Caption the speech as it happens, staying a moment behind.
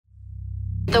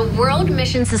The World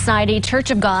Mission Society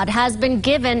Church of God has been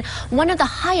given one of the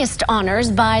highest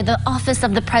honors by the Office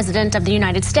of the President of the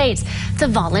United States to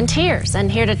volunteers.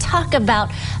 And here to talk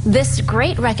about this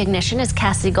great recognition is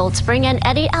Cassie Goldspring and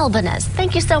Eddie Albanez.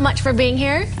 Thank you so much for being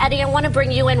here. Eddie, I want to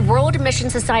bring you in. World Mission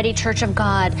Society Church of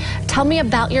God. Tell me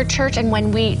about your church, and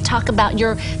when we talk about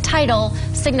your title,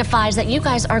 signifies that you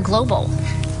guys are global.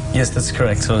 Yes, that's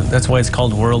correct. So that's why it's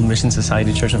called World Mission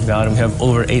Society Church of God. And we have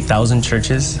over 8,000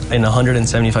 churches in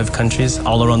 175 countries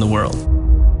all around the world.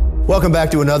 Welcome back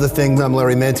to Another Thing. I'm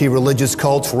Larry Menti. Religious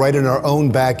cults right in our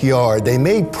own backyard. They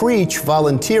may preach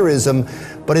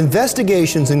volunteerism, but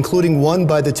investigations, including one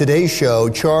by the Today Show,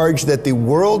 charge that the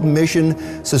World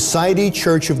Mission Society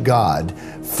Church of God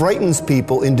frightens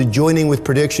people into joining with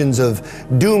predictions of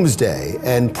doomsday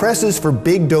and presses for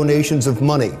big donations of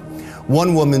money.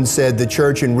 One woman said the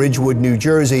church in Ridgewood, New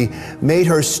Jersey, made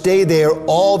her stay there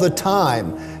all the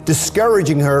time,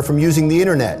 discouraging her from using the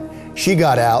internet. She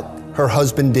got out, her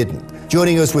husband didn't.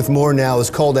 Joining us with more now is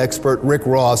cult expert Rick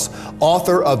Ross,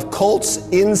 author of Cults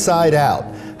Inside Out,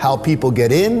 How People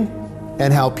Get In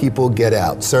and How People Get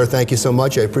Out. Sir, thank you so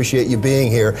much. I appreciate you being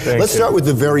here. Let's start with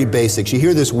the very basics. You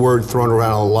hear this word thrown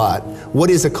around a lot. What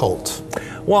is a cult?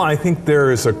 Well, I think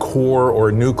there is a core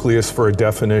or nucleus for a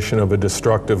definition of a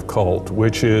destructive cult,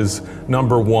 which is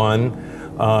number one,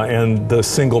 and the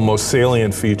single most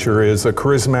salient feature is a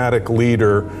charismatic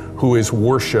leader who is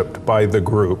worshiped by the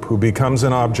group, who becomes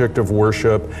an object of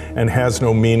worship and has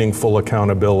no meaningful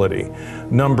accountability.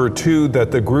 Number two,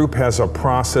 that the group has a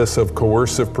process of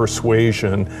coercive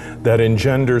persuasion that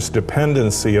engenders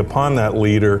dependency upon that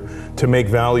leader to make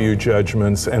value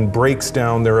judgments and breaks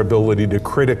down their ability to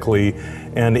critically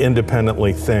and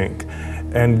independently think.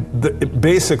 And it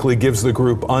basically gives the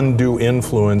group undue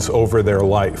influence over their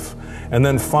life. And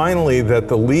then finally, that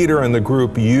the leader and the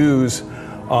group use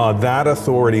that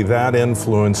authority, that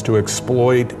influence to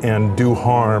exploit and do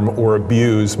harm or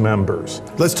abuse members.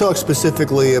 Let's talk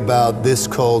specifically about this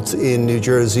cult in New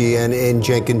Jersey and in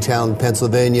Jenkintown,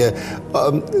 Pennsylvania.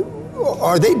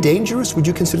 Are they dangerous? Would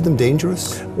you consider them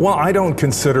dangerous? Well, I don't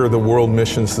consider the World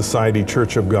Mission Society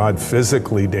Church of God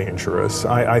physically dangerous.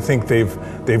 I think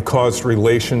they've caused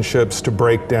relationships to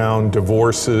break down,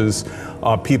 divorces.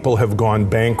 People have gone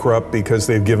bankrupt because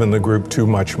they've given the group too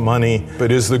much money.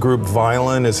 But is the group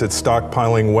violent? Is it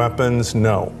stockpiling weapons?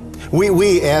 No.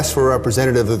 We asked for a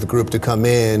representative of the group to come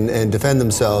in and defend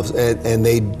themselves, and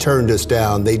they turned us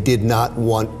down. They did not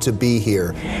want to be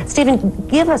here. Stephen,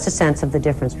 give us a sense of the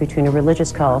difference between a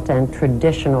religious cult and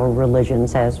traditional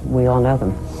religions as we all know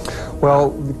them. Well,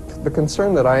 the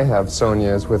concern that I have,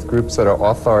 Sonia, is with groups that are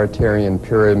authoritarian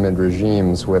pyramid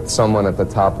regimes with someone at the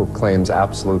top who claims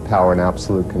absolute power and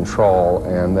absolute control,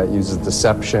 and that uses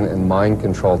deception and mind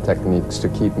control techniques to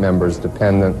keep members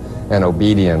dependent and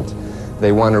obedient.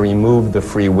 They want to remove the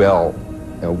free will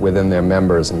within their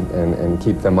members and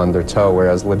keep them under tow,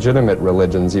 whereas legitimate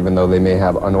religions, even though they may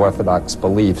have unorthodox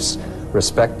beliefs,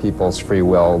 respect people's free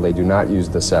will. They do not use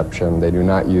deception. They do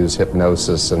not use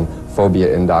hypnosis and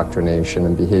phobia indoctrination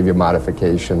and behavior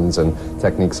modifications and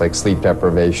techniques like sleep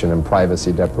deprivation and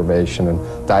privacy deprivation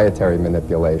and dietary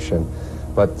manipulation.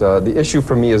 But the issue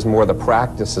for me is more the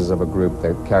practices of a group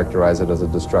that characterize it as a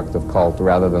destructive cult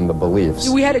rather than the beliefs.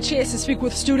 We had a chance to speak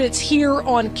with students here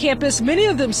on campus. Many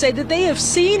of them say that they have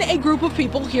seen a group of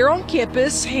people here on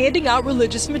campus handing out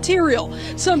religious material.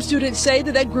 Some students say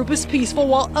that that group is peaceful,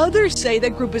 while others say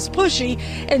that group is pushy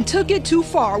and took it too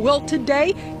far. Well,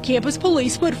 today, campus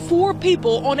police put 4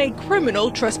 people on a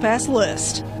criminal trespass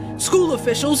list. School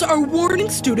officials are warning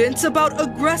students about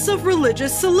aggressive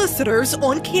religious solicitors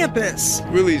on campus.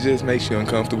 Really just makes you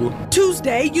uncomfortable.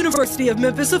 Tuesday, University of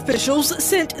Memphis officials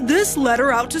sent this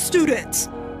letter out to students,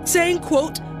 saying,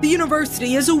 quote, the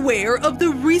university is aware of the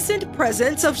recent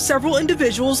presence of several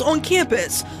individuals on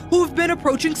campus who have been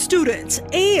approaching students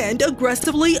and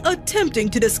aggressively attempting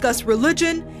to discuss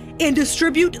religion and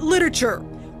distribute literature.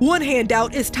 One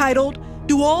handout is titled,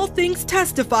 Do All Things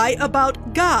Testify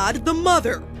About God the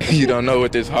Mother? You don't know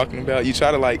what they're talking about. You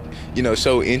try to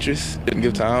show interest and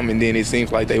give time, and then it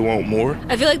seems like they want more.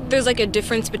 I feel like there's a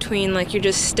difference between you're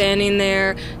just standing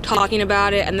there talking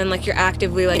about it and then you're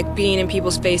actively being in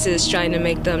people's faces trying to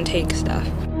make them take stuff.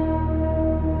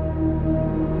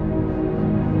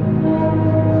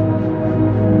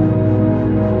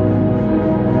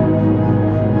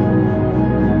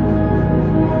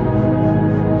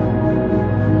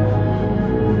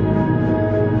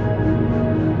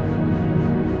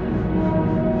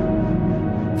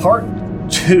 Part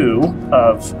 2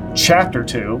 of Chapter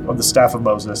 2 of the Staff of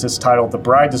Moses is titled, The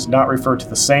Bride Does Not Refer to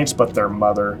the Saints, but Their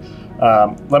Mother.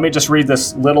 Let me just read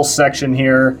this little section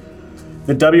here.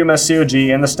 the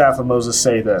WMSCOG and the Staff of Moses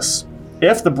say this: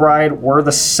 if the bride were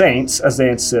the saints, as they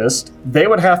insist, they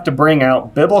would have to bring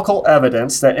out biblical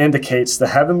evidence that indicates the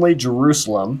heavenly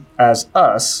Jerusalem as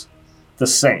us, the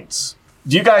saints.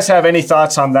 Do you guys have any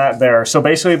thoughts on that there? So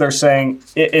basically they're saying,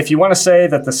 if you want to say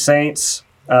that the saints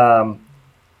are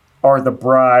the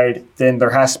bride, then there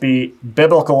has to be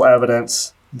biblical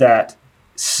evidence that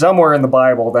somewhere in the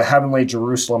Bible, the heavenly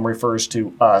Jerusalem refers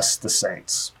to us, the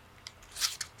saints.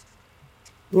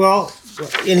 Well,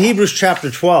 in Hebrews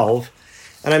chapter 12,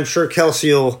 and I'm sure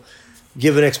Kelsey will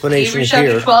give an explanation Hebrews here.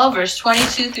 chapter 12, verse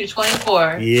 22 through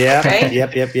 24. Yeah, right?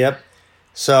 Yep.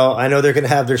 So I know they're going to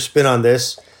have their spin on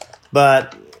this,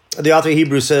 but the author of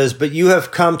Hebrews says, "But you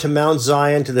have come to Mount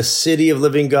Zion, to the city of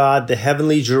living God, the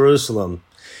heavenly Jerusalem,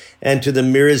 and to the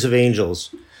myriads of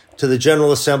angels, to the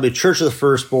general assembly, church of the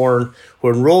firstborn, who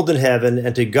are enrolled in heaven,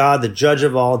 and to God, the judge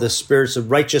of all, the spirits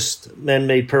of righteous men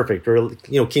made perfect," or,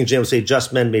 King James would say,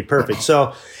 just men made perfect.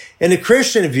 So in a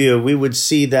Christian view, we would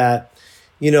see that,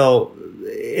 in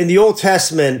the Old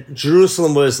Testament,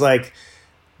 Jerusalem was like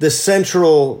the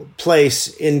central place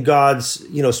in God's,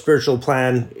 spiritual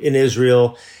plan in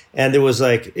Israel. And there was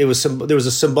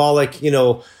a symbolic,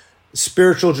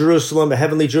 spiritual Jerusalem, a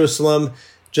heavenly Jerusalem,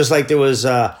 just like there was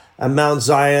a Mount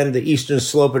Zion, the eastern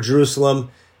slope of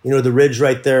Jerusalem, the ridge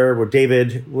right there where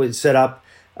David was set up.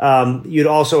 You'd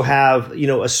also have,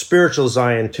 a spiritual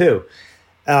Zion too.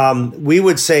 We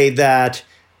would say that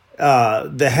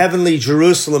the heavenly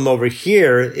Jerusalem over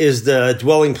here is the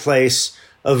dwelling place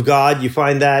of God. You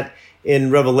find that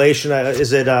in Revelation.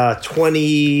 Is it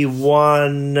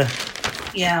 21?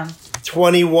 Yeah.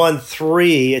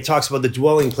 21:3. It talks about the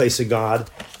dwelling place of God,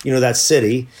 that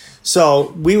city.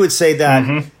 So we would say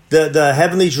that the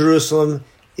heavenly Jerusalem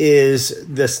is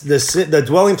the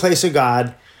dwelling place of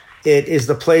God. It is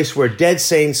the place where dead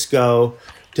saints go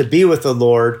to be with the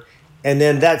Lord. And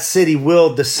then that city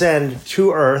will descend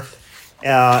to earth,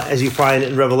 as you find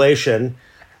in Revelation.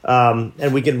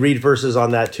 And we can read verses on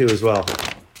that too as well.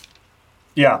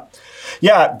 Yeah.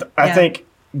 I think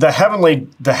the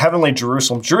heavenly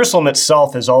Jerusalem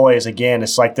itself is always, again,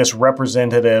 it's like this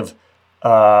representative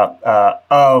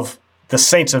of the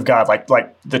saints of God,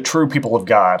 like the true people of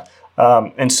God.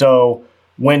 And so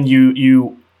when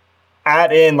you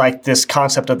add in like this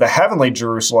concept of the heavenly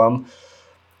Jerusalem,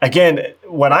 again,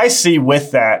 what I see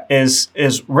with that is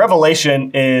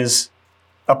Revelation is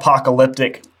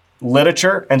apocalyptic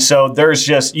literature. And so there's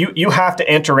just, you have to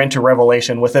enter into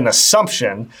Revelation with an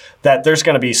assumption that there's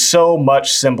going to be so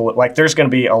much symbol, like there's going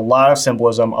to be a lot of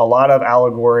symbolism, a lot of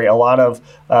allegory, a lot of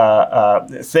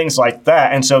things like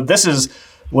that. And so this is,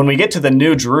 when we get to the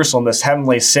New Jerusalem, this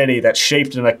heavenly city that's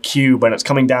shaped in a cube and it's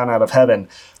coming down out of heaven,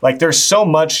 like there's so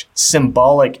much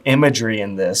symbolic imagery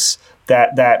in this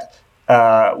that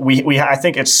I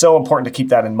think it's so important to keep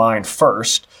that in mind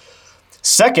first.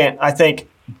 Second, I think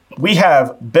we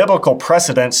have biblical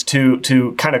precedents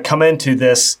to kind of come into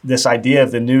this idea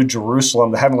of the New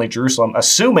Jerusalem, the heavenly Jerusalem,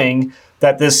 assuming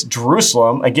that this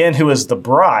Jerusalem, again, who is the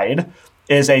bride,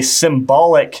 is a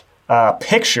symbolic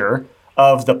picture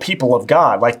of the people of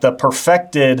God, like the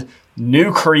perfected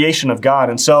new creation of God.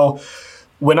 And so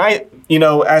when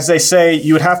as they say,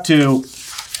 you would have to,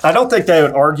 I don't think they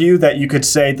would argue that you could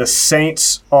say the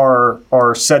saints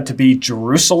are said to be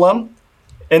Jerusalem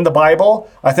in the Bible.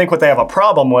 I think what they have a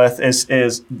problem with is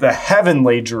the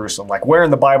heavenly Jerusalem. Like, where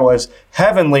in the Bible is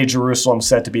heavenly Jerusalem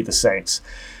said to be the saints?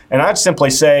 And I'd simply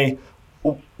say,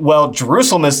 well,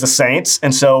 Jerusalem is the saints,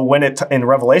 and so when it in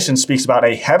Revelation speaks about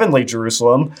a heavenly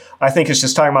Jerusalem, I think it's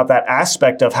just talking about that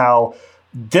aspect of how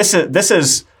this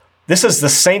is the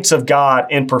saints of God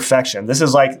in perfection. This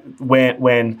is like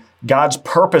when God's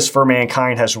purpose for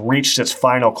mankind has reached its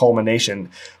final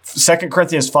culmination. 2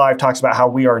 Corinthians 5 talks about how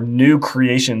we are new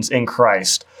creations in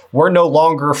Christ. We're no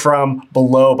longer from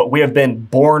below, but we have been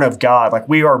born of God. Like,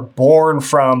 we are born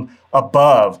from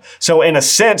above. So in a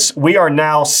sense, we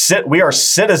are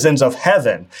citizens of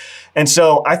heaven. And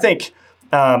so I think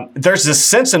there's this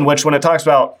sense in which when it talks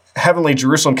about heavenly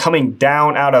Jerusalem coming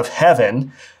down out of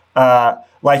heaven,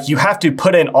 like you have to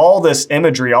put in all this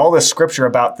imagery, all this scripture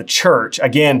about the church.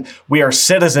 Again, we are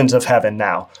citizens of heaven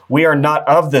now. We are not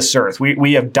of this earth.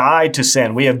 We have died to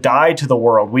sin. We have died to the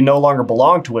world. We no longer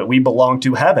belong to it. We belong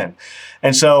to heaven.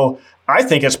 And so I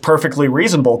think it's perfectly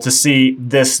reasonable to see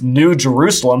this new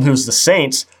Jerusalem, who's the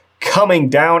saints, coming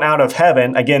down out of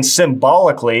heaven, again,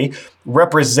 symbolically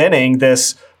representing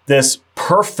this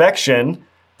perfection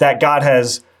that God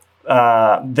has.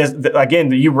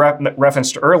 Again, you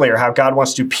referenced earlier how God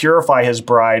wants to purify his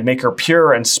bride, make her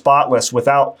pure and spotless,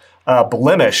 without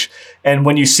blemish. And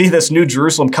when you see this new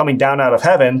Jerusalem coming down out of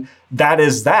heaven,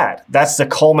 that's the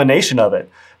culmination of it.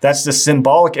 That's the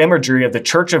symbolic imagery of the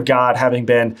church of God having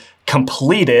been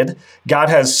completed. God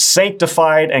has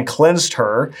sanctified and cleansed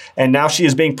her, and now she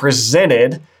is being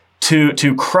presented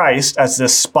to Christ as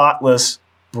this spotless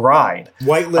bride.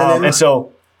 White linen. And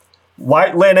so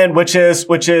white linen, which is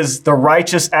the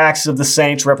righteous acts of the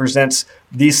saints, represents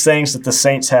these things that the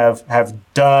saints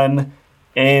have done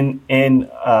in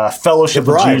fellowship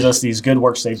with Jesus, these good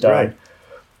works they've done. Right.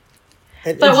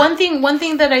 But one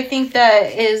thing that I think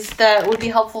that would be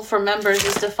helpful for members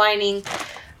is defining,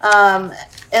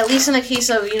 at least in the case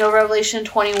of Revelation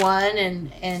 21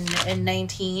 and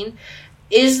 19,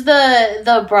 is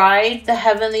the bride the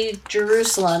heavenly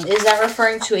Jerusalem? Is that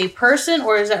referring to a person,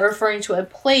 or is that referring to a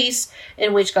place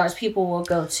in which God's people will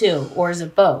go to, or is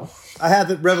it both? I have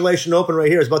the Revelation open right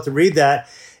here. I was about to read that,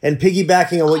 and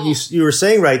piggybacking on what you were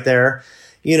saying right there,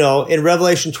 in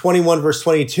Revelation 21 verse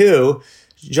 22.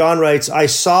 John writes, I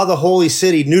saw the holy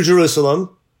city, New Jerusalem,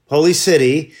 holy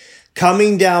city,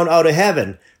 coming down out of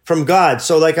heaven from God.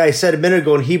 So like I said a minute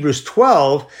ago in Hebrews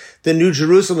 12, the New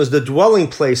Jerusalem is the dwelling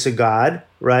place of God,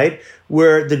 right?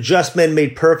 Where the just men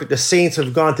made perfect, the saints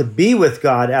have gone to be with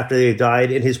God after they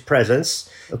died in his presence,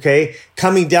 okay?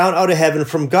 Coming down out of heaven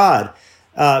from God,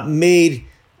 made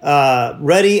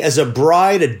ready as a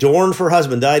bride adorned for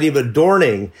husband, the idea of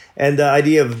adorning, and the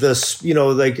idea of this,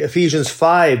 like Ephesians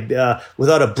 5,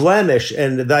 without a blemish,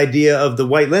 and the idea of the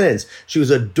white linens. She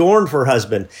was adorned for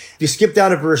husband. If you skip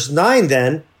down to verse 9,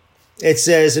 then it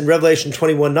says in Revelation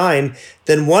 21:9,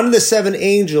 then one of the seven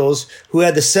angels who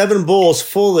had the seven bowls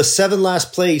full of the seven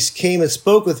last plagues came and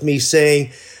spoke with me,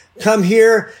 saying, come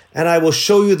here, and I will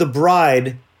show you the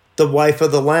bride, the wife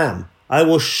of the Lamb. I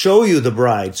will show you the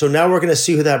bride. So now we're going to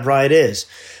see who that bride is.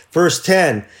 Verse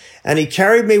 10, and he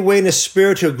carried me away in a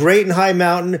spirit to a great and high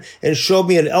mountain and showed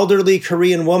me an elderly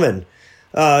Korean woman,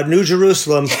 New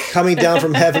Jerusalem, coming down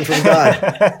from heaven from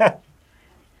God.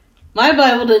 My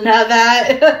Bible didn't have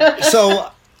that.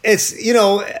 So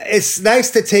it's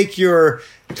nice to take your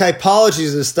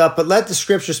typologies and stuff, but let the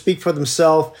scripture speak for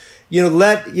themselves.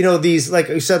 Let these, like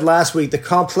you said last week, the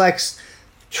complex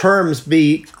terms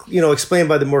be explained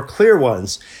by the more clear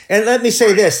ones. And let me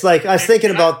say this, like I was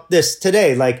thinking about this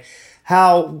today, like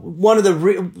how one of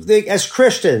as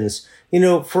Christians,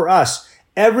 for us,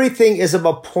 everything is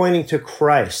about pointing to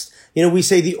Christ. We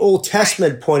say the Old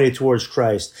Testament pointed towards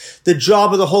Christ. The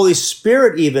job of the Holy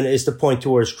Spirit even is to point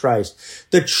towards Christ.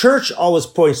 The church always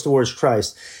points towards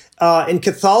Christ. In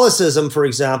Catholicism, for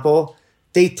example,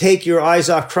 they take your eyes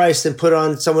off Christ and put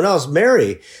on someone else,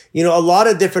 Mary. A lot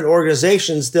of different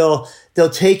organizations, they'll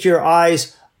take your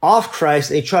eyes off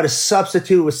Christ and they try to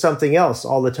substitute with something else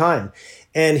all the time.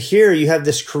 And here you have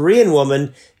this Korean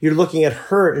woman, you're looking at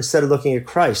her instead of looking at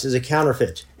Christ as a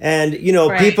counterfeit. And,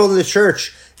 right. People in the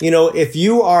church, if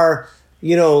you are,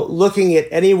 looking at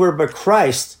anywhere but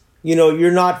Christ,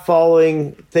 you're not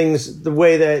following things the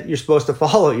way that you're supposed to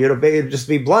follow. Just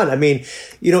be blunt. I mean,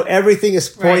 everything is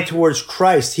pointed towards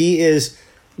Christ. He is,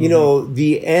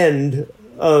 the end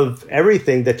of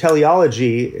everything, the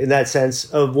teleology in that sense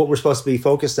of what we're supposed to be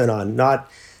focused on, not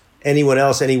anyone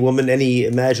else, any woman, any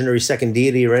imaginary second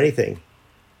deity or anything.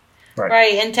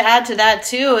 Right. And to add to that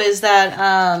too is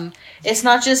that it's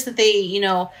not just that they,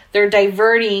 they're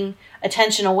diverting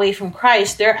attention away from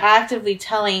Christ. They're actively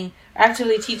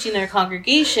teaching their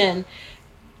congregation,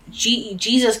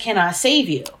 Jesus cannot save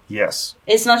you. Yes.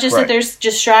 It's not just that they're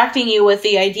distracting you with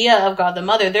the idea of God the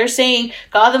Mother. They're saying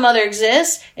God the Mother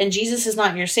exists and Jesus is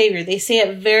not your Savior. They say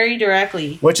it very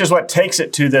directly. Which is what takes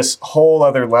it to this whole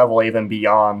other level, even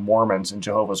beyond Mormons and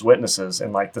Jehovah's Witnesses,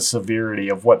 and like the severity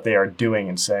of what they are doing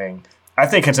and saying. I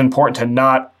think it's important to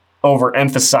not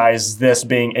overemphasize this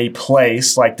being a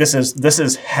place. Like this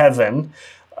is heaven.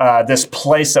 This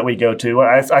place that we go to.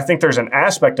 I think there's an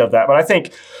aspect of that, but I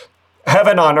think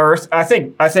heaven on earth, I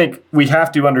think we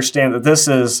have to understand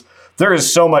that there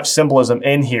is so much symbolism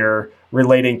in here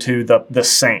relating to the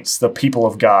saints, the people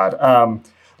of God.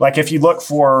 Like if you look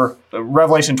for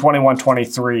Revelation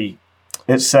 21:23,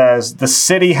 it says, the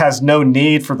city has no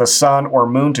need for the sun or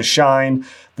moon to shine.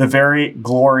 The very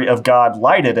glory of God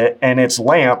lighted it, and its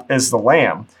lamp is the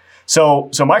Lamb.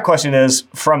 So my question is,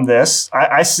 from this,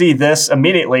 I see this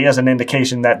immediately as an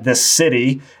indication that this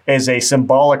city is a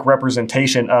symbolic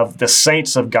representation of the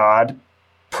saints of God,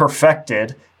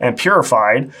 perfected and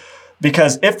purified.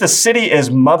 Because if the city is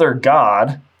Mother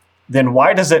God, then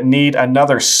why does it need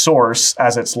another source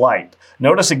as its light?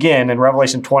 Notice again in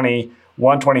Revelation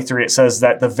 21:23, it says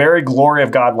that the very glory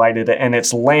of God lighted it, and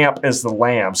its lamp is the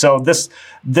Lamb. So this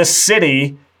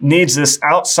city needs this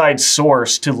outside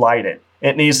source to light it.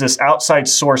 It needs this outside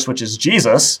source, which is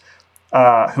Jesus,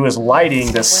 who is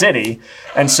lighting the city.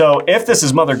 And so if this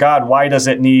is Mother God, why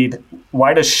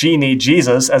does she need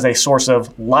Jesus as a source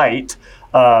of light?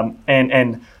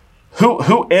 And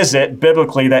who is it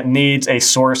biblically that needs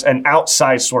an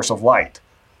outside source of light?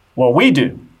 Well, we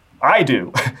do. I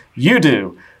do. You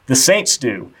do. The saints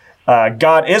do.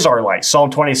 God is our light.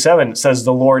 Psalm 27 says,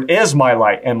 the Lord is my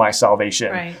light and my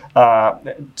salvation.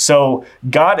 Right. So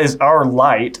God is our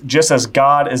light, just as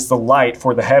God is the light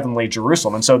for the heavenly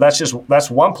Jerusalem. And so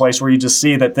that's one place where you just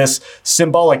see that this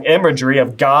symbolic imagery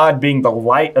of God being the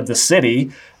light of the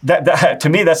city, that to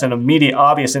me, that's an immediate,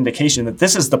 obvious indication that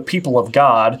this is the people of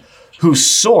God whose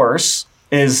source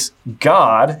is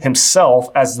God himself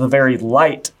as the very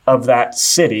light of that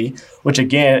city, which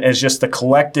again is just the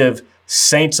collective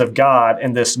saints of God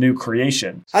in this new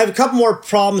creation. I have a couple more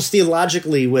problems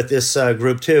theologically with this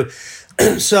group too.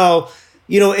 So,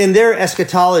 in their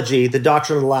eschatology, the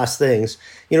doctrine of the last things,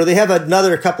 they have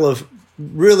another couple of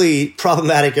really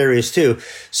problematic areas too.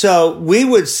 So we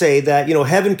would say that,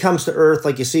 heaven comes to earth,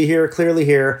 like you see here, clearly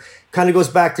here, kind of goes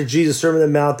back to Jesus' Sermon on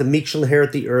the Mount, the meek shall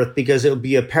inherit the earth, because it will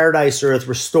be a paradise earth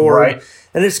restored. Right.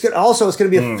 And it's going to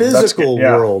be a physical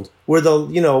world where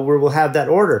where we'll have that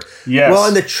order. Yes. Well,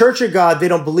 in the Church of God, they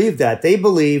don't believe that. They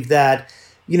believe that,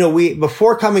 we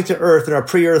before coming to earth in our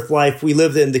pre-earth life, we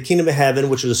lived in the kingdom of heaven,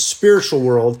 which is a spiritual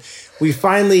world. We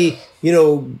finally,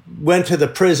 went to the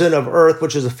prison of earth,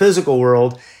 which is a physical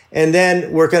world, and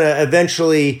then we're going to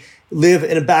eventually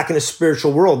live back in a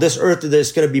spiritual world. This earth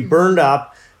is going to be burned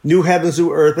up. New heavens,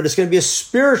 new earth, but it's going to be a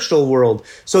spiritual world.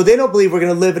 So they don't believe we're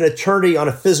going to live in eternity on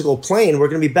a physical plane. We're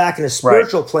going to be back in a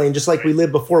spiritual plane, just like we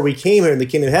lived before we came here in the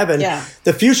kingdom of heaven. Yeah.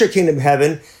 The future kingdom of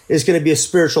heaven is going to be a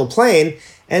spiritual plane.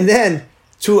 And then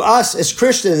to us as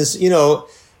Christians,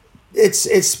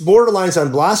 it's borderlines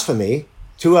on blasphemy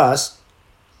to us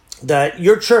that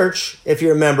your church, if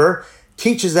you're a member,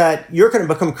 teaches that you're going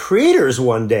to become creators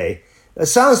one day. It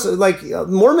sounds like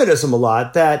Mormonism a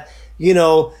lot, that,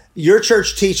 your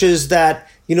church teaches that,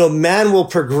 man will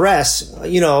progress,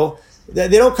 they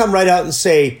don't come right out and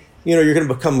say, you're going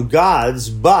to become gods,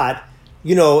 but,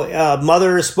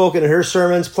 Mother has spoken in her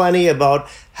sermons plenty about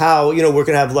how, we're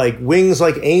going to have like wings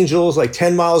like angels, like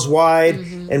 10 miles wide,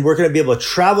 and we're going to be able to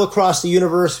travel across the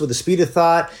universe with the speed of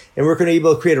thought, and we're going to be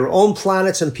able to create our own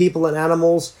planets and people and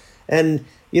animals. And,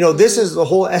 this is the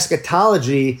whole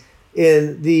eschatology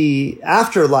in the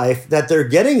afterlife that they're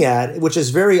getting at, which is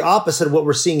very opposite of what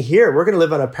we're seeing here. We're going to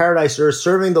live on a paradise earth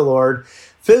serving the Lord,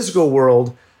 physical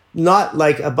world, not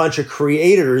like a bunch of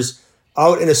creators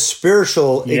out in a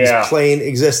spiritual plane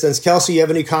existence. Kelsey, you have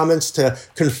any comments to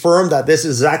confirm that this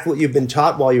is exactly what you've been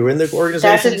taught while you were in the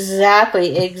organization? That's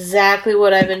exactly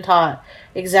what I've been taught.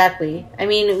 Exactly. I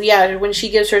mean, when she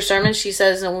gives her sermon, she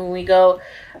says that when we go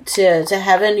to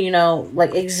heaven,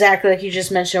 like exactly like you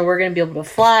just mentioned, we're going to be able to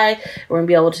fly, we're going to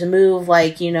be able to move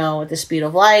like, at the speed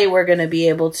of light, we're going to be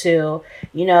able to,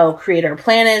 create our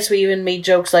planets. We even made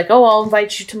jokes like, oh, I'll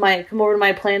invite you to come over to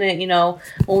my planet,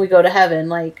 when we go to heaven,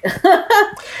 like,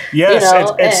 yes,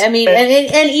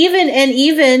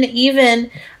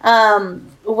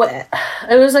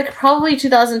 it was like probably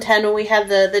 2010 when we had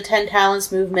the 10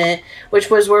 talents movement, which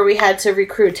was where we had to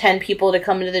recruit 10 people to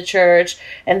come into the church,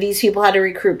 and these people had to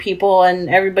recruit people, and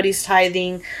everybody's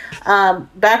tithing.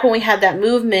 Back when we had that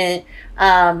movement,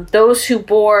 those who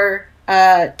bore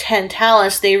 10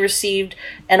 talents, they received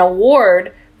an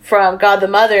award from God the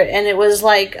Mother, and it was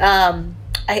like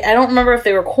I don't remember if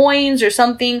they were coins or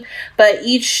something, but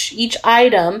each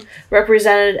item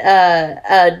represented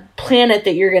a planet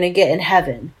that you're going to get in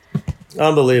heaven.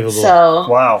 Unbelievable. So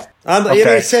wow.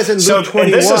 It says in Luke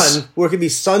 21, we're going to be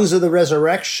sons of the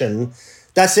resurrection.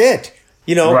 That's it.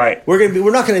 Right.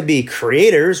 We're not going to be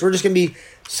creators. We're just going to be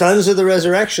sons of the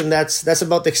resurrection. That's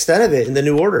about the extent of it in the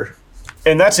new order.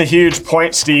 And that's a huge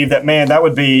point, Steve, that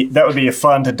would be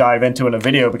fun to dive into in a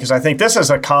video, because I think this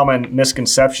is a common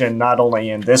misconception, not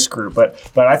only in this group,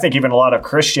 but I think even a lot of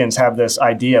Christians have this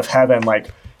idea of heaven,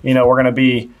 like, we're going to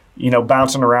be,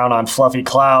 bouncing around on fluffy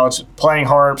clouds, playing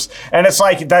harps. And it's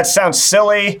like, that sounds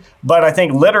silly, but I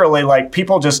think literally, like,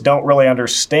 people just don't really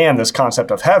understand this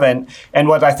concept of heaven. And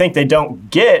what I think they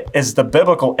don't get is the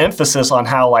biblical emphasis on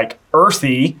how, like,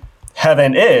 earthy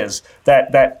heaven is.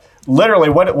 That literally,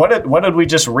 what did we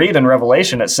just read in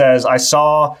Revelation? It says, I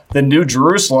saw the new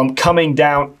Jerusalem coming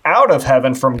down out of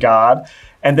heaven from God.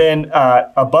 And then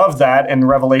above that in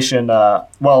Revelation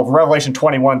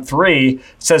 21:3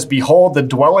 says, behold, the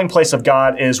dwelling place of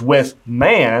God is with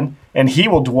man, and he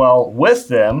will dwell with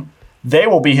them. They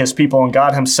will be his people, and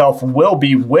God himself will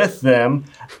be with them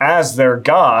as their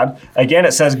God. Again,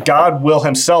 it says God will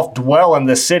himself dwell in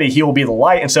this city. He will be the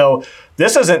light. And so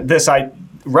this isn't this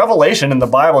Revelation and the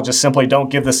Bible just simply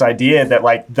don't give this idea that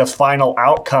like the final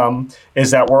outcome is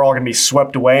that we're all going to be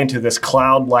swept away into this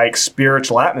cloud-like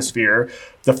spiritual atmosphere.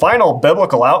 The final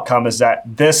biblical outcome is that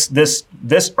this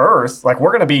earth, like we're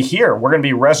going to be here. We're going to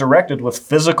be resurrected with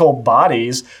physical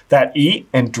bodies that eat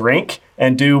and drink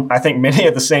and do, I think, many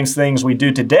of the same things we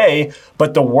do today,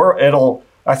 but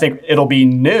I think it'll be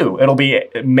new. It'll be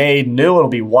made new. It'll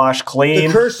be washed clean.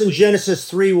 The curse in Genesis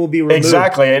 3 will be removed.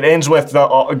 Exactly. It ends with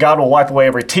God will wipe away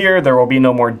every tear. There will be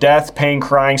no more death, pain,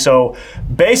 crying. So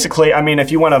basically, I mean,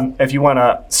 if you want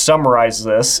to summarize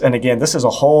this, and again, this is a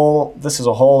whole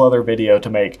other video to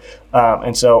make,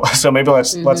 and so maybe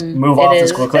let's move off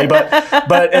this quickly. But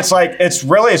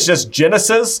it's just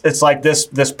Genesis. It's like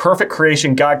this perfect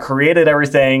creation. God created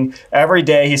everything. Every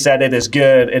day He said, "It is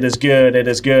good. It is good. It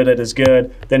is good. It is good."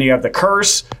 Then you have the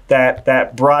curse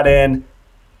that brought in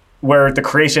where the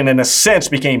creation, in a sense,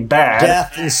 became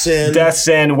bad. Death,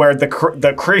 sin, where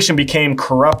the creation became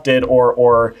corrupted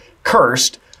or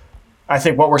cursed. I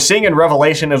think what we're seeing in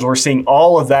Revelation is we're seeing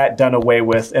all of that done away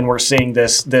with, and we're seeing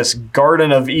this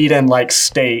Garden of Eden-like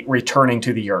state returning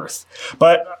to the earth.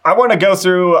 But I want to go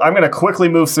through, I'm going to quickly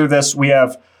move through this. We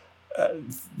have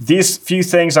these few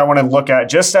things I want to look at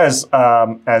just as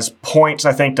points,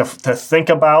 I think, to think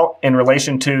about in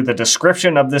relation to the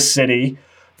description of this city,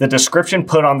 the description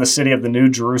put on the city of the New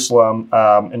Jerusalem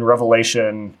in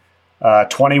Revelation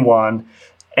 21,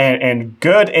 and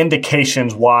good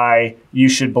indications why you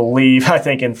should believe, I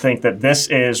think, and think that this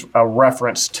is a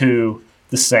reference to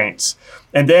the saints.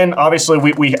 And then,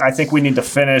 obviously, I think we need to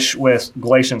finish with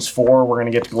Galatians 4. We're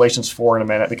going to get to Galatians 4 in a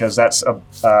minute because that's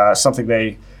something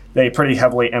they pretty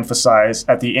heavily emphasize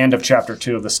at the end of chapter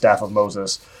 2 of the Staff of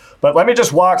Moses. But let me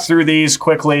just walk through these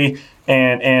quickly,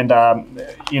 and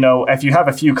if you have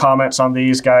a few comments on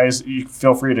these, guys, you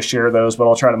feel free to share those, but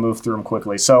I'll try to move through them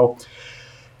quickly. So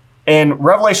in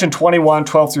Revelation 21,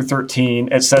 12 through 13,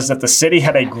 it says that the city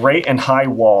had a great and high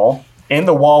wall. In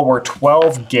the wall were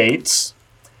 12 gates.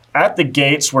 At the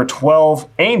gates were 12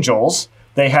 angels.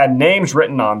 They had names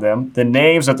written on them, the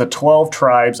names of the 12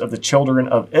 tribes of the children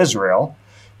of Israel.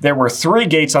 There were 3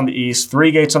 gates on the east,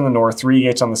 3 gates on the north, 3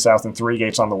 gates on the south, and 3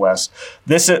 gates on the west.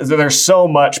 There's so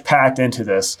much packed into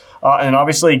this. And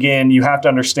obviously, again, you have to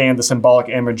understand the symbolic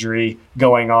imagery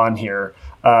going on here.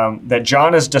 That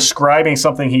John is describing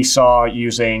something he saw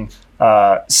using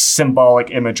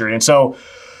symbolic imagery. And so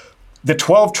the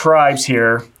 12 tribes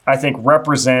here, I think,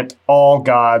 represent all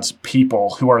God's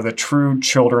people who are the true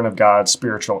children of God's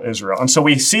spiritual Israel. And so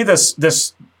we see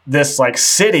this like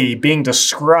city being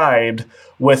described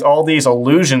with all these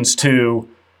allusions to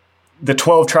the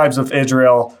 12 tribes of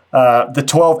Israel, the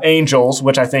 12 angels,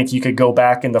 which I think you could go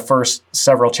back in the first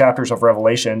several chapters of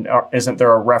Revelation. Isn't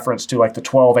there a reference to like the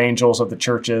 12 angels of the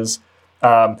churches?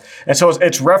 And so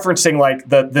it's referencing like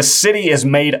the city is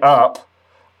made up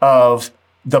of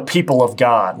the people of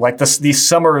God, like these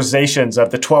summarizations of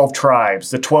the 12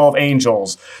 tribes, the 12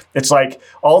 angels. It's like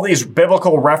all these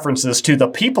biblical references to the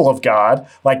people of God,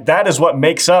 like that is what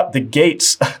makes up the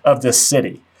gates of this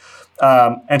city.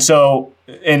 And so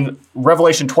in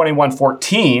Revelation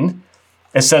 21:14,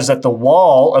 it says that the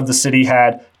wall of the city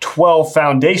had 12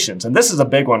 foundations. And this is a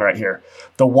big one right here.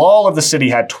 The wall of the city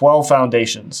had 12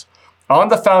 foundations. On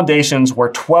the foundations were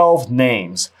 12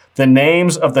 names, the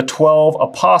names of the 12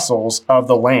 apostles of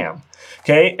the Lamb.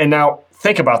 Okay, and now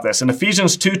think about this. In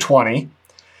Ephesians 2:20,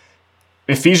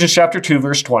 Ephesians chapter 2,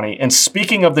 verse 20, and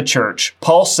speaking of the church,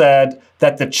 Paul said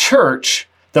that the church,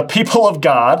 the people of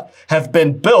God, have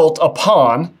been built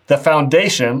upon the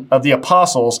foundation of the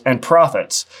apostles and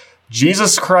prophets,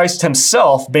 Jesus Christ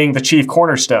himself being the chief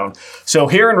cornerstone. So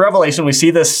here in Revelation, we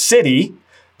see this city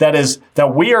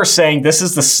that we are saying this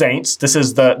is the saints, this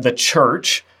is the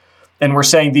church, and we're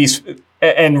saying these,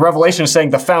 and Revelation is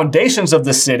saying the foundations of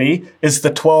the city is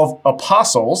the 12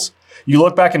 apostles. You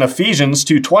look back in Ephesians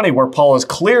 2:20 where Paul is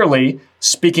clearly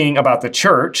speaking about the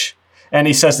church, and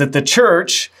he says that the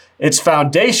church, its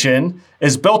foundation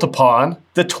is built upon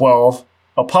the 12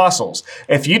 apostles.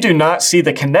 If you do not see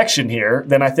the connection here,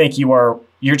 then I think you're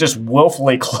just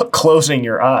willfully closing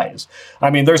your eyes. I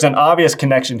mean, there's an obvious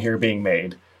connection here being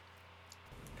made.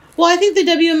 Well, I think the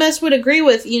WMS would agree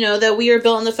with, that we are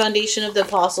built on the foundation of the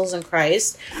apostles in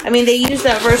Christ. I mean, they use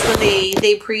that verse when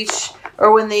they preach,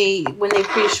 or when they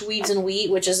preach weeds and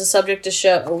wheat, which is a subject to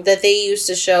show that they use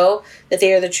to show that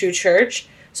they are the true church.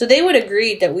 So they would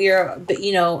agree that we are,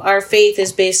 our faith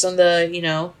is based on the,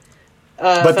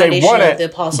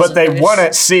 but they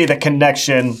wouldn't see the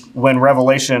connection when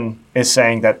Revelation is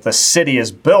saying that the city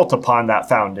is built upon that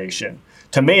foundation.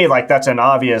 To me, like, that's an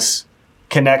obvious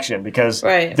connection, because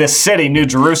this city, New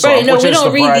Jerusalem, which is the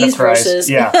bride of Christ. Verses.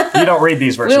 Yeah, you don't read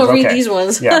these verses. We don't read these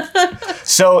ones. Yeah.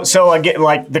 So again,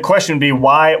 like, the question would be,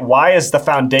 why is the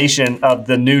foundation of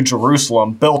the New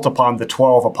Jerusalem built upon the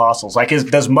 12 apostles? Like,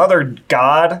 does Mother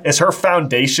God, is her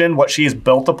foundation what she is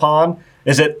built upon?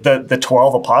 Is it the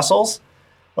 12 apostles?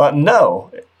 No.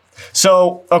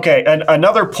 So, okay,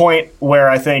 another point where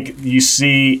I think you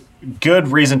see good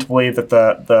reason to believe that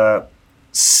the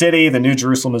city, the New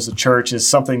Jerusalem is the church, is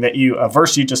something that a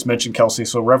verse you just mentioned, Kelsey.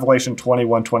 So Revelation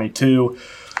 21:22,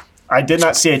 I did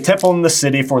not see a temple in the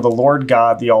city, for the Lord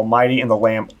God, the Almighty, and the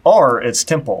Lamb are its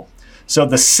temple. So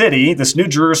the city, this New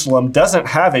Jerusalem, doesn't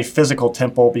have a physical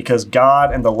temple because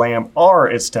God and the Lamb are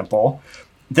its temple.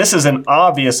 This is an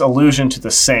obvious allusion to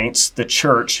the saints, the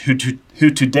church, who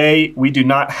today we do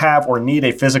not have or need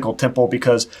a physical temple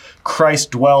because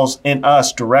Christ dwells in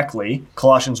us directly.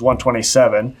 Colossians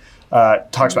 1:27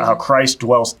 talks about how Christ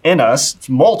dwells in us.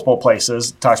 Multiple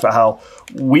places talks about how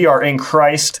we are in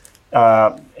Christ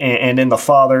and in the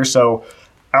Father. So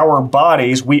our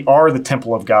bodies, we are the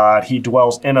temple of God. He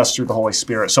dwells in us through the Holy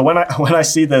Spirit. So when I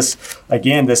see this,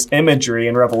 again, this imagery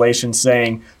in Revelation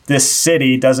saying this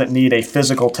city doesn't need a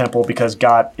physical temple because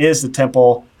God is the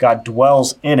temple, God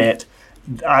dwells in it,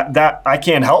 that I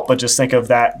can't help but just think of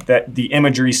that the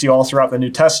imagery you see all throughout the New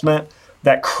Testament,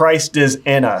 that Christ is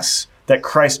in us, that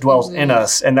Christ dwells in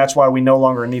us, and that's why we no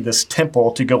longer need this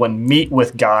temple to go and meet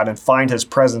with God and find his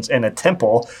presence in a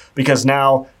temple, because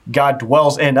now God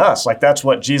dwells in us. Like, that's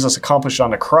what Jesus accomplished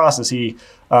on the cross, is he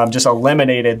just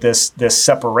eliminated this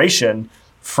separation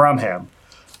from him.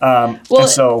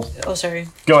 Sorry.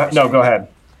 Go ahead. No, go ahead.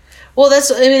 Well,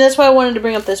 that's why I wanted to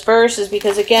bring up this verse, is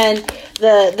because, again,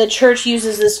 the church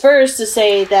uses this verse to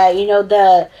say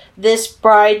that, this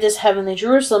bride, this heavenly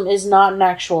Jerusalem, is not an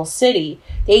actual city.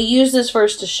 They use this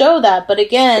verse to show that, but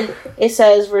again, it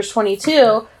says, verse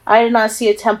 22, I did not see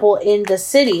a temple in the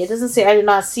city. It doesn't say I did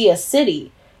not see a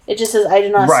city. It just says I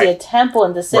did not see a temple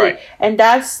in the city. Right. And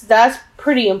that's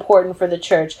pretty important for the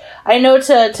church. I know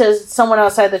to someone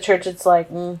outside the church it's like,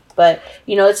 but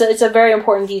it's a very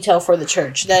important detail for the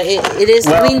church that it is.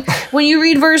 Well, I mean, when you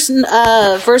read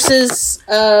verses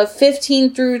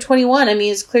 15 through 21, I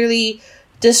mean, it's clearly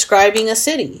describing a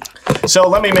city. So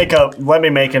let me make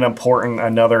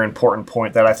another important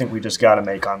point that I think we just got to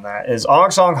make on that is Ong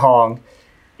Song Hong,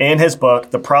 in his book,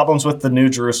 The Problems with the New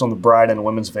Jerusalem, the Bride and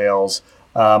Women's Veils.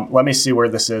 Let me see where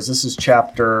this is. This is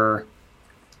chapter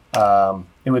 8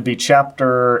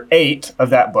 of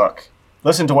that book.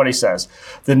 Listen to what he says.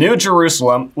 The New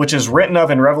Jerusalem, which is written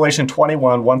of in Revelation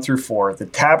 21, 1-4, the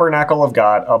tabernacle of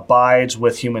God abides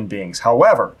with human beings.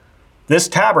 However, this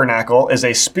tabernacle is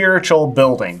a spiritual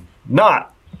building,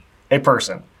 not a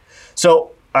person.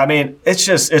 So, I mean,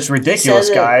 it's ridiculous,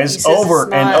 guys.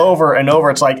 Over and over and over.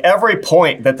 It's like every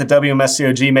point that the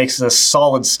WMSCOG makes a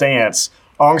solid stance,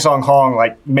 Ong Song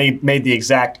Hong made the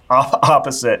exact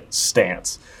opposite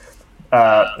stance.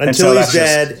 Until he's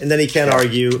dead, and then he can't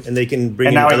argue, and they can bring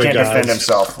in other gods. And now he can't defend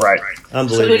himself, right?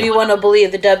 Unbelievable. So who do you want to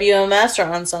believe, the WMS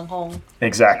or Ong Song Hong?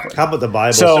 Exactly. How about the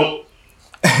Bible? So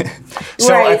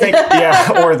I think,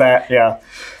 or that, yeah.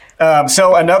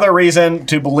 So another reason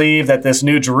to believe that this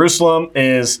New Jerusalem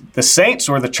is the saints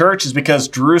or the church is because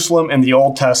Jerusalem in the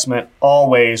Old Testament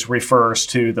always refers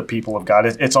to the people of God.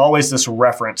 It's always this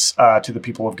reference to the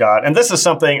people of God. And this is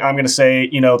something I'm going to say,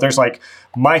 there's like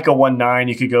Micah 1:9,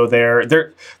 you could go there.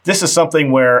 This is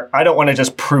something where I don't want to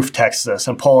just proof text this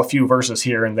and pull a few verses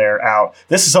here and there out.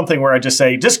 This is something where I just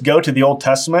say, just go to the Old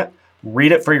Testament,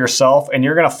 read it for yourself, and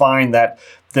you're going to find that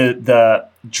the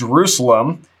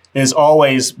Jerusalem is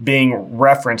always being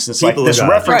referenced. It's like this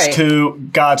reference to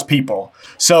God's people.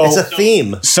 So it's a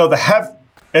theme. So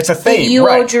it's a theme. You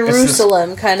owe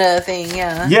Jerusalem kind of thing,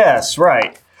 yeah. Yes,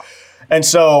 right. And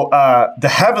so the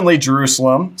heavenly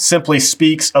Jerusalem simply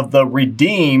speaks of the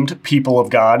redeemed people of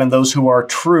God and those who are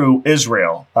true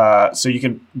Israel. So you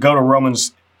can go to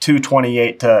Romans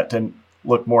 2:28 to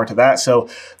look more into that. So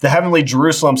the heavenly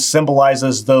Jerusalem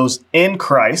symbolizes those in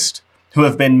Christ who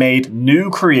have been made new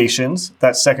creations.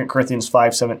 That's 2 Corinthians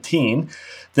 5:17.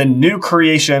 The new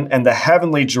creation and the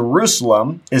heavenly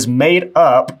Jerusalem is made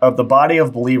up of the body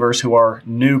of believers who are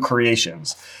new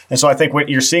creations. And so I think when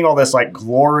you're seeing all this like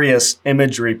glorious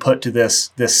imagery put to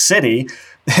this city,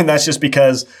 and that's just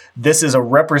because this is a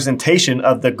representation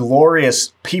of the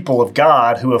glorious people of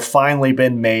God who have finally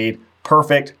been made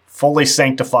perfect, fully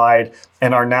sanctified,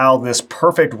 and are now this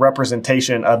perfect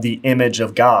representation of the image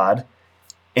of God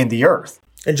in the earth.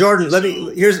 And Jordan,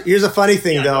 here's a funny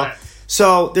thing though.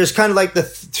 So there's kind of like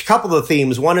the couple of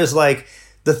themes. One is like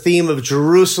the theme of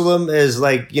Jerusalem is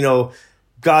like,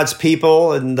 God's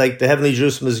people, and like the heavenly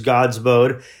Jerusalem is God's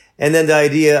abode. And then the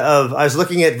idea of, I was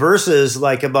looking at verses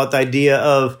like about the idea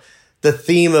of the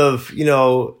theme of,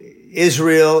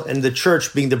 Israel and the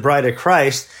church being the bride of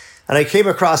Christ. And I came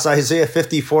across Isaiah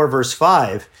 54 verse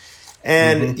 5.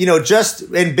 And, just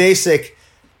in basic,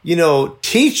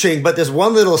 teaching, but there's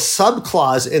one little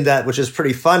subclause in that, which is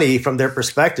pretty funny from their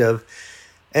perspective.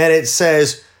 And it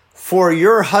says, "For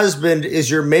your husband is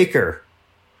your maker,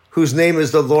 whose name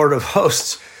is the Lord of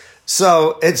hosts."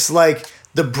 So it's like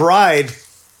the bride,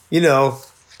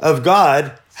 of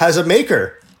God has a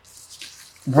maker,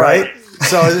 right?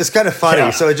 So it's kind of funny.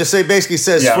 Yeah. So it basically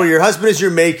says, "For your husband is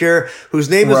your maker, whose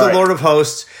name is the Lord of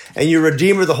hosts, and your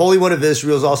Redeemer, the Holy One of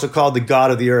Israel, is also called the God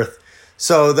of the earth."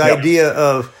 So the idea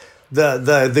of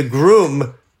the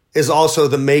groom is also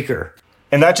the maker.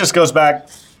 And that just goes back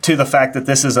to the fact that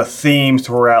this is a theme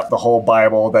throughout the whole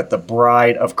Bible, that the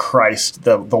bride of Christ,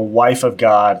 the wife of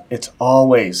God, it's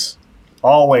always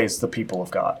the people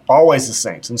of God, always the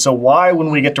saints. And so why,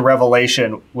 when we get to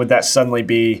Revelation, would that suddenly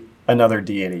be another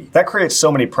deity? That creates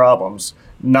so many problems,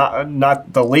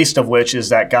 not the least of which is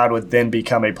that God would then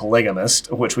become a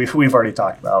polygamist, which we've already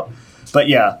talked about. But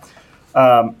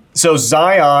so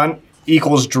Zion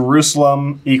equals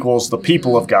Jerusalem equals the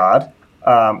people of God.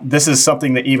 This is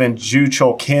something that even Ju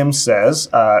Chol Kim says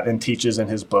and teaches in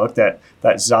his book, that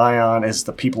Zion is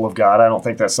the people of God. I don't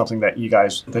think that's something that you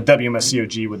guys, the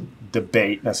WMSCOG, would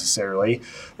debate necessarily.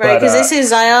 Right, because they say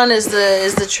Zion is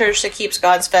the church that keeps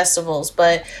God's festivals,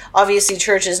 but obviously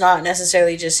church is not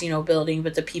necessarily just building,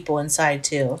 but the people inside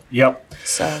too. Yep.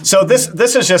 So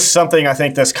this is just something, I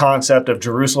think, this concept of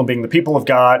Jerusalem being the people of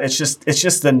God, it's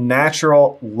just the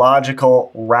natural, logical,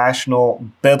 rational,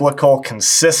 biblical,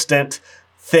 consistent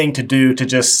thing to do, to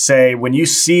just say, when you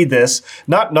see this,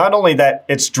 not only that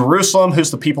it's Jerusalem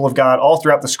who's the people of God all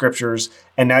throughout the scriptures,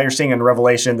 and now you're seeing in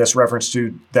Revelation this reference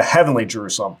to the heavenly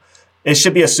Jerusalem, it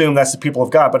should be assumed that's the people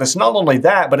of God. But it's not only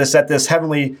that, but it's that this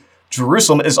heavenly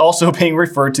Jerusalem is also being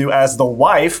referred to as the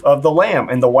wife of the Lamb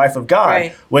and the wife of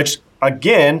God, which,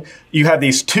 again, you have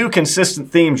these two consistent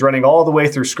themes running all the way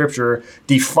through scripture,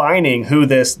 defining who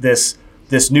this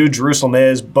new Jerusalem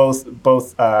is, both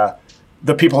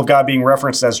the people of God being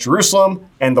referenced as Jerusalem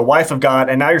and the wife of God.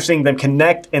 And now you're seeing them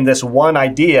connect in this one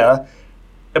idea,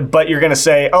 but you're going to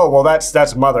say, oh, well,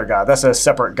 that's Mother God. That's a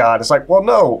separate God. It's like, well,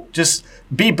 no, just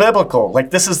be biblical. Like,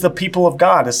 this is the people of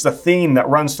God. It's the theme that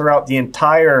runs throughout the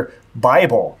entire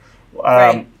Bible.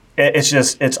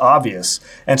 It's obvious.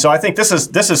 And so I think this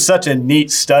is such a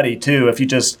neat study too. If you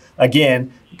just,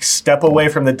 again, step away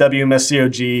from the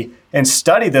WMSCOG and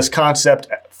study this concept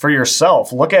for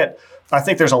yourself. I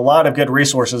think there's a lot of good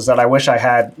resources that I wish I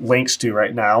had links to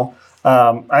right now.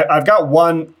 I've got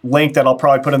one link that I'll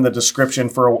probably put in the description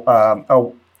for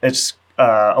it's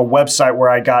a website where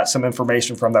I got some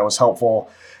information from that was helpful,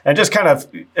 and just kind of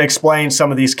explain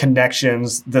some of these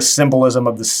connections, the symbolism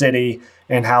of the city,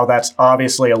 and how that's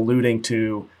obviously alluding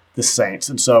to the saints.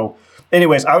 And so,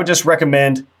 anyways, I would just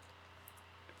recommend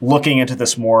looking into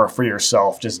this more for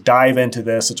yourself. Just dive into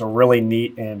this. It's a really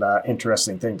neat and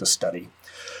interesting thing to study.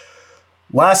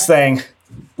 Last thing,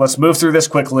 let's move through this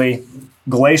quickly.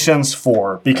 Galatians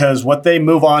 4, because what they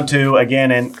move on to,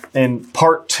 again, in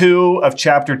part 2 of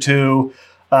chapter 2,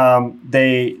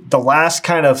 the last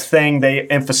kind of thing they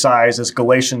emphasize is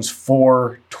Galatians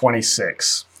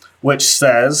 4:26, which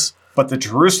says, "But the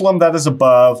Jerusalem that is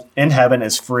above in heaven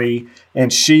is free,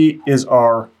 and she is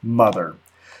our mother."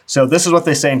 So this is what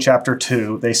they say in chapter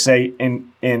 2. They say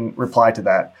in reply to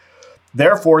that,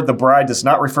 "Therefore, the bride does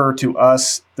not refer to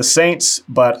us, the saints,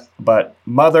 but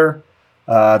mother."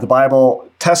 The Bible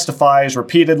testifies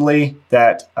repeatedly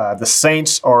that the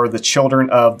saints are the children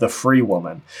of the free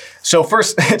woman. So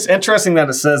first, it's interesting that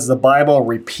it says the Bible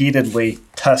repeatedly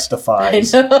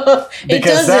testifies. I know. It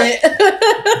doesn't.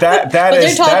 But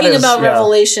they're talking about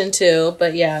Revelation too,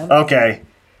 but yeah. Okay.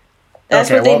 That's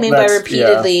what they mean by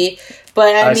repeatedly. Yeah.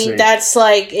 But I mean, that's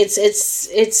like, it's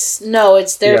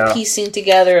their piecing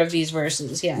together of these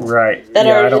verses, right? That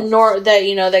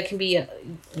that can be,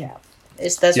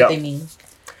 that's what they mean.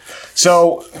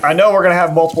 So I know we're going to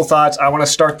have multiple thoughts. I want to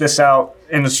start this out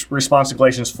in response to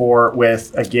Galatians 4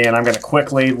 with, again, I'm going to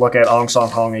quickly look at Ong Song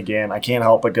Hong again. I can't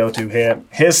help but go to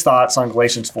his thoughts on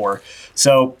Galatians 4.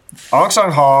 So Ong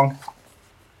Song Hong,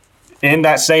 in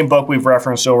that same book we've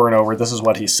referenced over and over, this is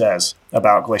what he says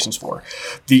about Galatians 4.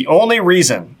 "The only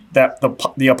reason that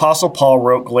the Apostle Paul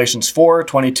wrote Galatians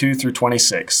 4:22 through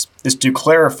 26 is to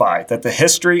clarify that the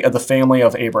history of the family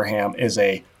of Abraham is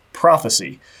a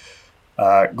prophecy.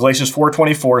 Galatians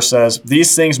 4:24 says,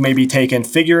 "These things may be taken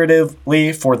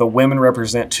figuratively, for the women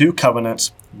represent two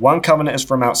covenants. One covenant is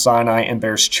from Mount Sinai and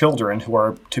bears children who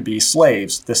are to be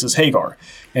slaves. This is Hagar."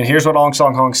 And here's what Ong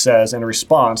Song Hong says in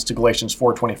response to Galatians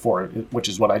 4:24, which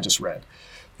is what I just read.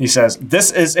 He says,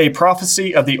 "This is a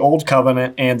prophecy of the Old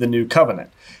Covenant and the New Covenant.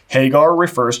 Hagar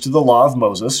refers to the law of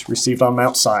Moses received on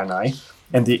Mount Sinai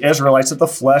and the Israelites of the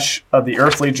flesh of the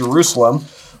earthly Jerusalem,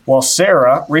 while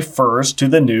Sarah refers to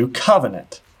the New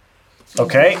Covenant."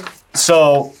 Okay,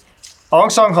 so Ong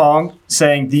Song Hong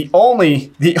saying the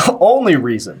only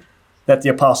reason that the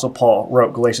Apostle Paul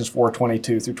wrote Galatians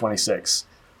 4:22 through 26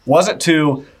 wasn't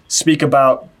to speak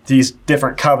about these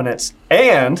different covenants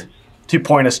and to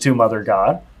point us to Mother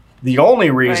God. The only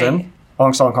reason,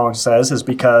 Ong Song Hong says, is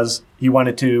because he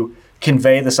wanted to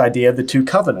convey this idea of the two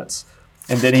covenants.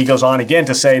 And then he goes on again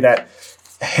to say that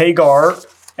Hagar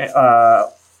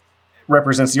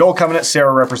represents the Old Covenant,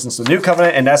 Sarah represents the New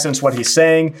Covenant. In essence, what he's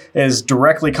saying is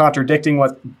directly contradicting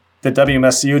what the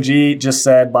WMSCOG just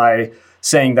said by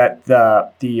saying that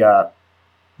the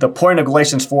point of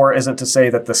Galatians 4 isn't to say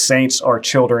that the saints are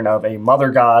children of a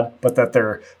mother God, but that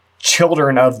they're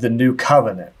children of the New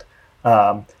Covenant.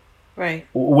 Right.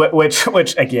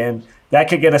 Which again, that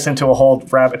could get us into a whole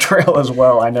rabbit trail as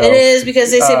well. I know it is,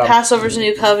 because they say Passover's a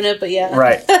new covenant, but yeah.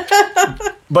 Right.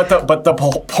 But the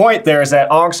point there is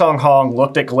that Ong Song Hong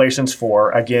looked at Galatians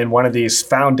 4, again, one of these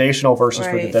foundational verses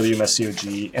for the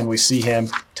WMSCOG, and we see him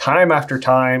time after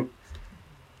time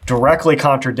directly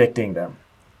contradicting them.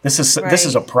 This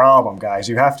is a problem, guys.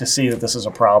 You have to see that this is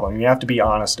a problem. You have to be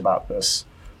honest about this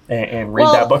and read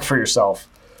that book for yourself.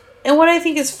 And what I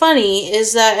think is funny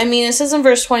is that, I mean, it says in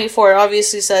verse 24, it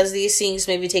obviously says these things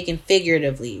may be taken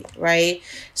figuratively, right?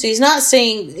 So he's not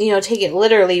saying, take it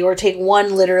literally or take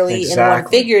one literally and one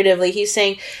figuratively. He's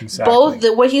saying both.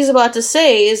 What he's about to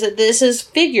say is that this is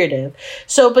figurative.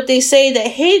 So, but they say that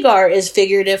Hagar is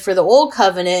figurative for the Old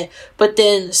Covenant, but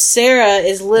then Sarah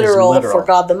is literal for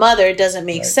God the Mother. It doesn't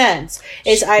make sense.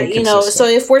 It's so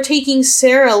if we're taking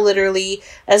Sarah literally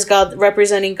as God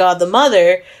representing God the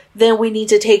Mother, then we need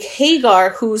to take Hagar,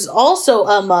 who's also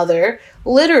a mother,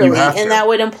 literally, and that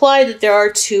would imply that there are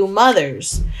two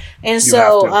mothers. And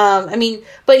so,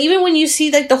 but even when you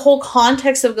see like the whole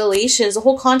context of Galatians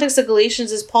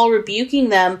is Paul rebuking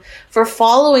them for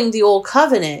following the Old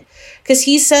Covenant. Because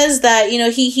he says that,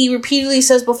 he repeatedly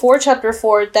says before chapter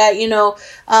 4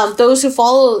 that, those who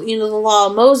follow, the law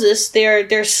of Moses,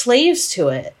 they're slaves to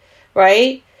it,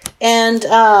 right? And,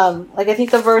 I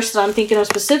think the verse that I'm thinking of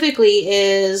specifically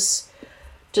is,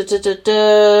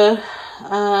 chapter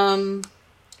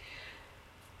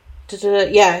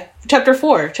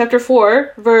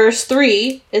 4, verse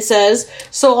 3, it says,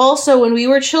 "So also when we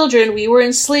were children, we were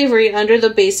in slavery under the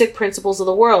basic principles of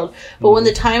the world. But when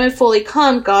the time had fully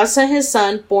come, God sent his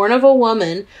son, born of a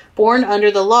woman, born under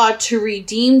the law, to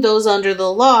redeem those under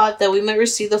the law, that we might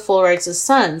receive the full rights as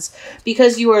sons.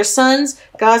 Because you are sons,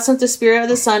 God sent the Spirit of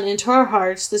the Son into our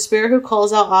hearts, the Spirit who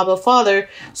calls out, Abba, Father.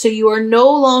 So you are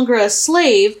no longer a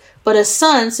slave, but a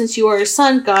son. Since you are a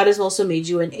son, God has also made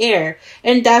you an heir."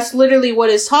 And that's literally what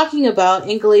it's talking about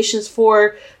in Galatians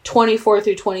 4:24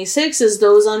 through 26, is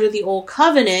those under the Old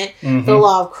Covenant, the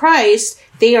law of Christ,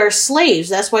 they are slaves.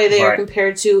 That's why they are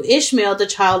compared to Ishmael, the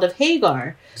child of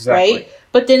Hagar, right?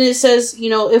 But then it says,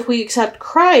 if we accept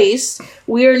Christ,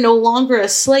 we are no longer a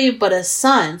slave, but a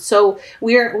son. So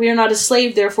we are not a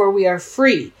slave, therefore we are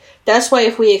free. That's why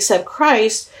if we accept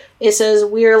Christ, it says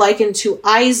we are likened to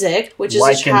Isaac, which is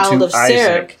a child of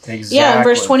Sarah. Exactly. Yeah, in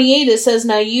verse 28 it says,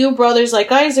 "Now you, brothers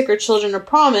like Isaac, are children of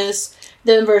promise."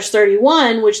 Then verse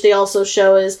 31, which they also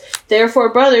show, is, "Therefore,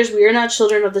 brothers, we are not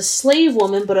children of the slave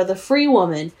woman, but of the free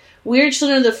woman. We are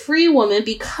children of the free woman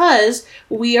because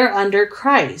we are under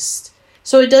Christ."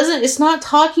 So it's not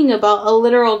talking about a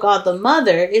literal God the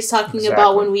Mother. It's talking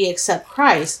about when we accept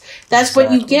Christ. That's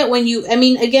what you get when you,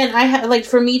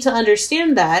 for me to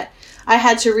understand that, I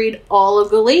had to read all of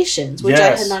Galatians, which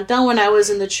I had not done when I was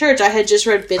in the church. I had just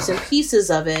read bits and pieces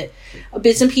of it,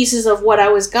 bits and pieces of what I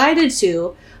was guided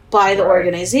to by the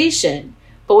organization.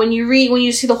 But when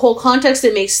you see the whole context,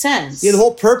 it makes sense. Yeah, the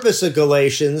whole purpose of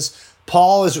Galatians,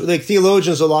 Paul is, like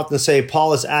theologians will often say,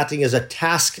 Paul is acting as a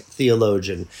task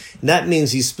theologian. And that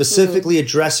means he's specifically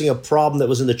addressing a problem that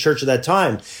was in the church at that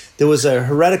time. There was a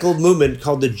heretical movement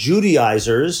called the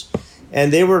Judaizers,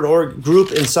 and they were a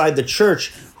group inside the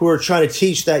church who were trying to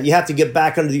teach that you have to get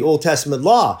back under the Old Testament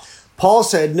law. Paul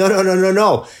said,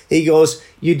 no. He goes,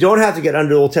 you don't have to get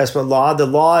under the Old Testament law. The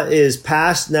law is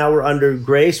past. Now we're under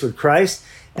grace with Christ.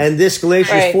 And this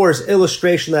Galatians 4 is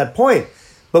illustration of that point.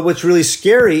 But what's really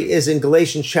scary is in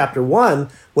Galatians chapter 1,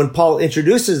 when Paul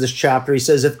introduces this chapter, he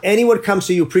says, if anyone comes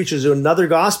to you preaches another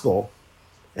gospel,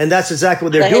 and that's exactly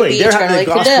what they're doing. They're having a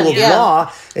gospel of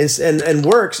law and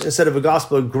works instead of a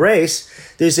gospel of grace.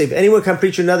 They say, if anyone can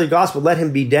preach another gospel, let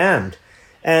him be damned.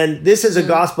 And this is a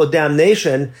gospel of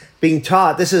damnation being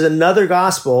taught. This is another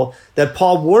gospel that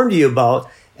Paul warned you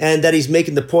about, and that he's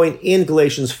making the point in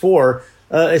Galatians 4.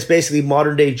 It's basically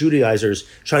modern day Judaizers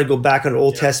trying to go back on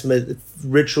Old Testament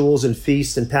rituals and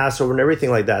feasts and Passover and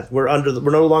everything like that. We're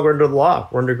no longer under the law.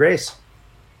 We're under grace.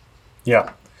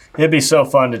 Yeah. It'd be so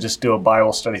fun to just do a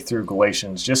Bible study through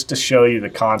Galatians, just to show you the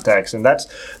context, and that's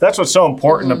what's so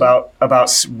important about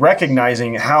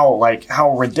recognizing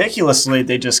how ridiculously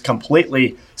they just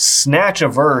completely snatch a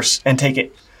verse and take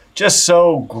it just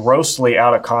so grossly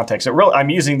out of context. I'm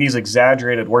using these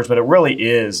exaggerated words, but it really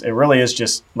is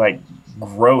just like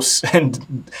gross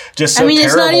and just so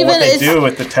terrible what they do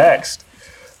with the text.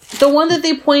 The one that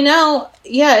they point out,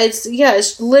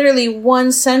 it's literally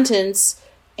one sentence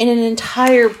in an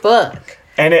entire book,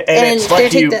 and it's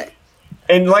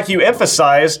like you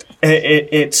emphasized,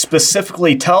 it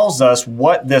specifically tells us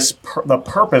what the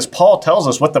purpose. Paul tells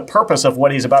us what the purpose of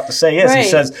what he's about to say is. Right. He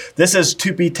says this is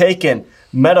to be taken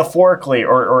metaphorically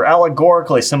or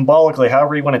allegorically, symbolically,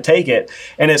 however you want to take it.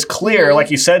 And it's clear,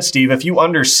 like you said, Steve, if you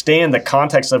understand the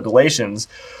context of Galatians,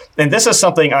 and this is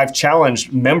something I've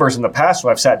challenged members in the past who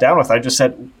I've sat down with. I just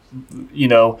said,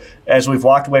 as we've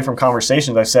walked away from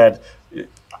conversations, I said,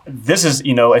 this is,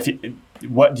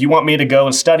 what do you want me to go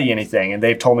and study anything? And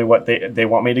they've told me what they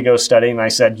want me to go study. And I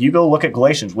said, you go look at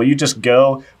Galatians. Will you just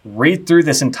go read through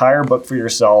this entire book for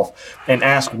yourself and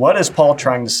ask, what is Paul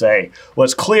trying to say?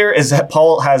 What's clear is that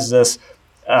Paul has this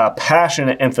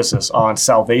passionate emphasis on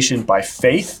salvation by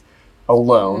faith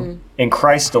alone, in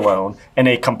Christ alone, and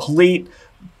a complete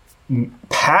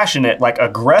passionate, like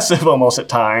aggressive almost at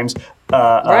times,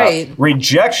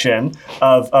 rejection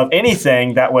of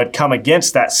anything that would come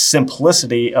against that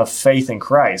simplicity of faith in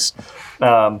Christ.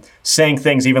 Saying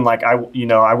things even like,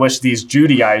 I wish these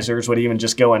Judaizers would even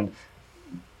just go and,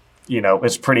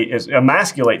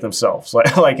 emasculate themselves.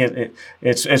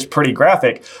 It's pretty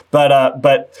graphic.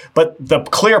 But the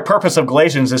clear purpose of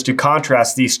Galatians is to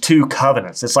contrast these two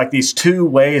covenants. It's like these two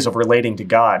ways of relating to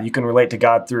God. You can relate to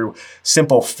God through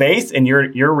simple faith, and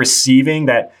you're receiving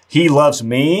that He loves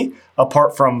me,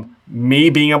 apart from me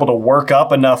being able to work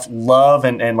up enough love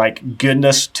and like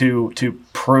goodness to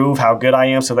prove how good I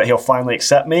am so that He'll finally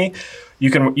accept me.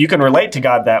 You can relate to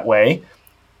God that way.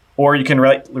 Or you can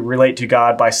relate to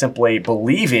God by simply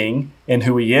believing in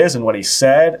who He is and what He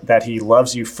said, that He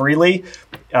loves you freely.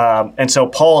 And so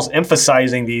Paul's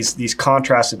emphasizing these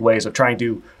contrasted ways of trying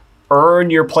to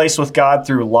earn your place with God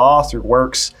through law, through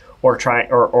works,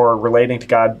 or relating to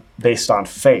God based on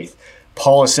faith.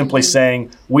 Paul is simply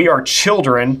saying we are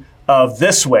children of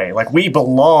this way, like we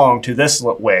belong to this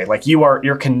way, like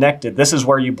you're connected. This is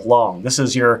where you belong. This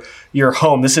is your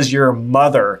home. This is your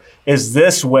mother. Is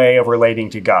this way of relating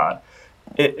to God?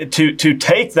 To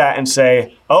take that and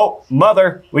say, oh,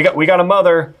 mother, we got a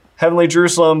mother, heavenly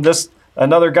Jerusalem. This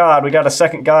another God. We got a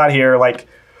second God here. Like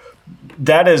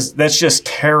that's just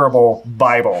terrible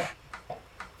Bible.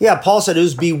 Yeah, Paul said it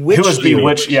was bewitched. Who was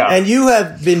bewitched? Yeah, and you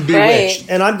have been bewitched. Right.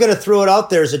 And I'm going to throw it out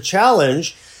there as a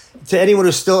challenge to anyone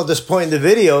who's still at this point in the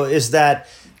video, is that,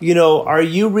 are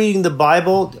you reading the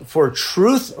Bible for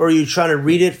truth, or are you trying to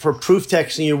read it for proof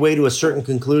texting your way to a certain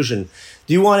conclusion?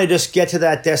 Do you want to just get to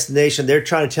that destination they're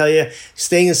trying to tell you,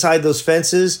 staying inside those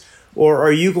fences, or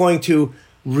are you going to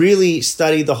really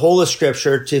study the whole of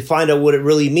Scripture to find out what it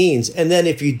really means? And then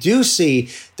if you do see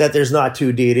that there's not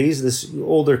two deities, this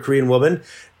older Korean woman,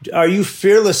 are you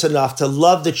fearless enough to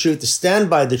love the truth, to stand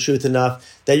by the truth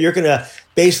enough that you're going to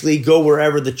basically go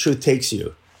wherever the truth takes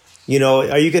you?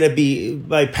 Are you going to be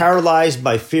paralyzed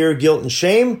by fear, guilt, and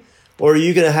shame? Or are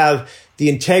you going to have the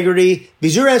integrity?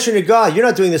 Because you're answering to God. You're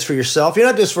not doing this for yourself. You're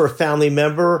not doing this for a family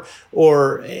member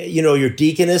or, your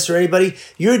deaconess or anybody.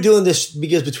 You're doing this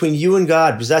because between you and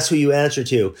God, because that's who you answer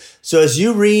to. So as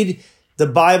you read the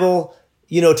Bible,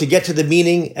 to get to the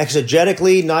meaning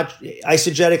exegetically, not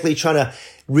eisegetically, trying to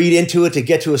read into it to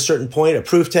get to a certain point, a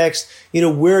proof text,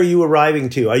 where are you arriving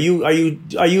to? Are you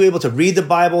able to read the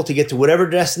Bible to get to whatever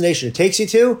destination it takes you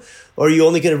to? Or are you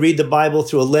only going to read the Bible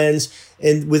through a lens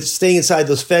and with staying inside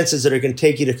those fences that are going to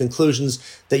take you to conclusions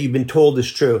that you've been told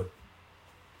is true?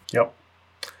 Yep.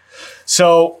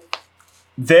 So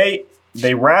they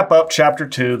wrap up chapter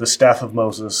 2, the staff of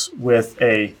Moses, with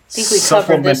a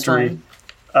supplementary.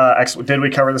 Did we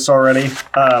cover this already?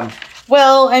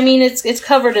 Well, I mean, it's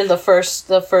covered in the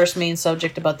first main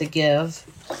subject about the give.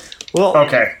 Well,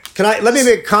 okay. Let me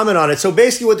make a comment on it. So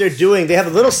basically what they're doing, they have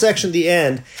a little section at the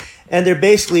end, and they're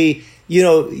basically,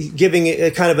 giving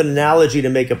a kind of an analogy to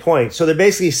make a point. So they're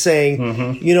basically saying,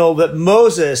 that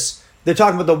Moses, they're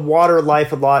talking about the water of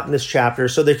life a lot in this chapter.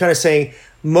 So they're kind of saying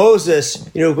Moses,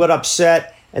 got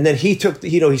upset, and then he took,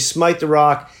 he smote the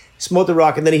rock,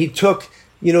 and then he took,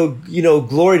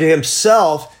 glory to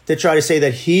himself to try to say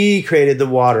that he created the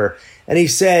water. And he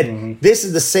said, this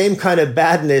is the same kind of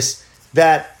badness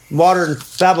that modern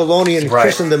Babylonian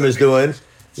Christendom is doing,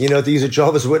 to use a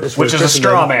Jehovah's Witness. Which is a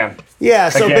straw man. Yeah,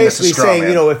 so again, basically saying,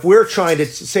 if we're trying to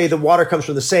say the water comes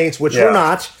from the saints, which we're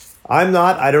not, I'm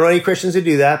not, I don't know any Christians who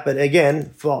do that, but again,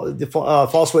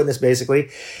 false witness basically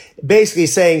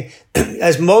saying,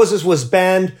 as Moses was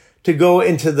banned to go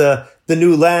into the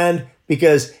new land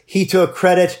because he took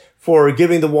credit for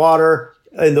giving the water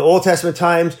in the Old Testament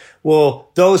times, well,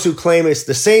 those who claim it's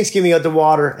the saints giving out the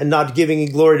water and not giving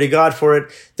glory to God for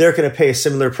it, they're going to pay a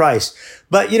similar price.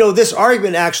 But, this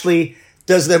argument actually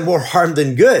does them more harm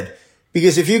than good.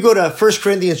 Because if you go to 1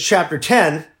 Corinthians chapter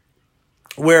 10,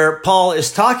 where Paul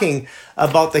is talking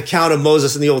about the account of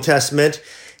Moses in the Old Testament,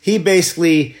 he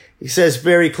says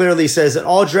very clearly, that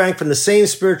all drank from the same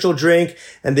spiritual drink,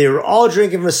 and they were all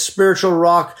drinking from a spiritual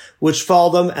rock which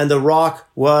followed them, and the rock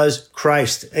was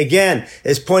Christ. Again,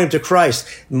 it's pointing to Christ.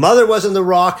 Mother wasn't the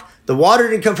rock. The water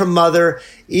didn't come from mother.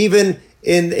 Even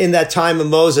in that time of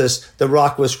Moses, the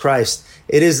rock was Christ.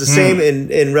 It is the same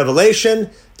in Revelation.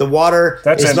 The water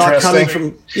is not coming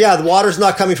from, the water's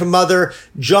not coming from mother.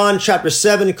 John chapter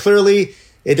 7, clearly,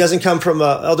 it doesn't come from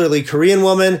an elderly Korean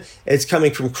woman. It's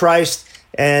coming from Christ.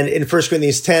 And in 1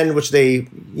 Corinthians 10, which they,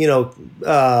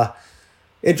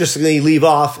 interestingly leave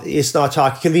off, it's not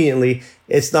talking conveniently.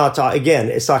 It's not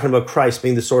it's talking about Christ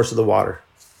being the source of the water.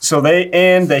 So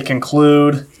they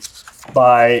conclude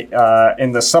by,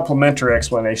 in the supplementary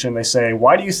explanation, they say,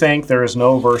 why do you think there is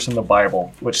no verse in the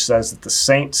Bible which says that the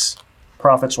saints,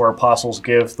 prophets, or apostles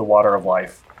give the water of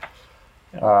life?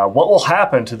 What will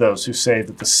happen to those who say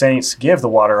that the saints give the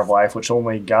water of life, which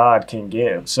only God can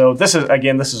give? So this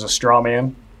is a straw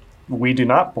man. We do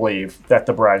not believe that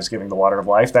the bride is giving the water of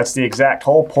life. That's the exact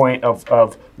whole point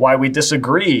of why we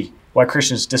disagree, why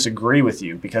Christians disagree with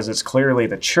you, because it's clearly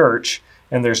the church,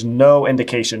 and there's no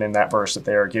indication in that verse that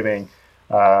they are giving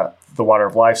the water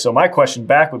of life. So my question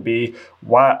back would be,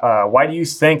 why do you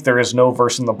think there is no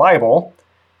verse in the Bible?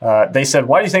 They said,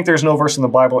 why do you think there's no verse in the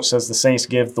Bible that says the saints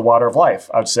give the water of life?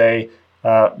 I would say,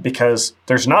 because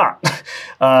there's not.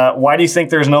 Why do you think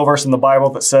there's no verse in the Bible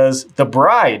that says the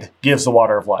bride gives the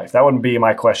water of life? That wouldn't be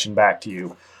my question back to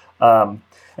you.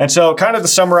 And so kind of to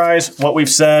summarize, what we've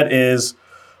said is,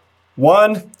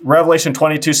 1, Revelation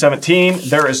 22:17,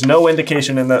 there is no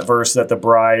indication in that verse that the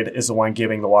bride is the one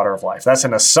giving the water of life. That's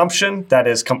an assumption that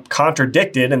is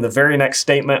contradicted in the very next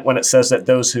statement when it says that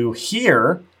those who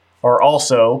hear are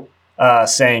also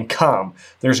saying, come.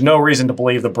 There's no reason to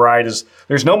believe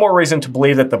there's no more reason to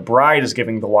believe that the bride is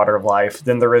giving the water of life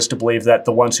than there is to believe that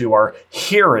the ones who are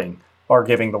hearing are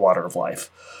giving the water of life.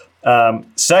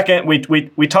 Second,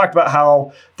 we talked about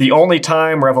how the only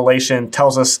time Revelation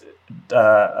tells us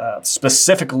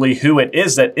specifically who it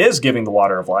is that is giving the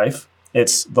water of life,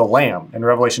 it's the Lamb. In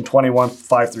Revelation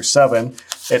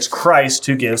 21:5-7, it's Christ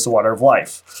who gives the water of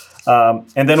life.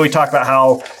 And then we talk about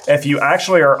how if you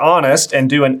actually are honest and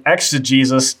do an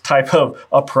exegesis type of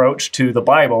approach to the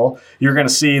Bible, you're going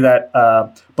to see that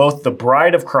both the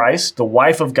bride of Christ, the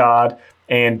wife of God,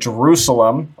 and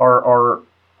Jerusalem are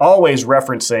always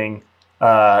referencing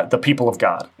the people of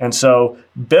God. And so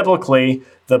biblically,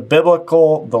 the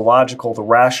logical, the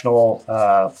rational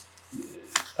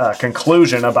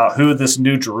conclusion about who this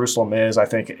New Jerusalem is, I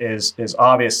think, is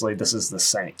obviously this is the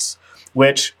saints.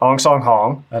 Which Ong Song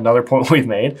Hong, another point we've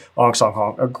made, Ong Song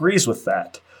Hong agrees with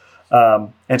that.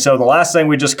 And so the last thing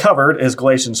we just covered is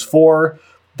Galatians 4,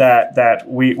 that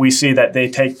we see that they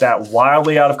take that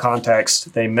wildly out of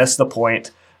context. They miss the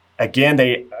point. Again,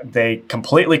 they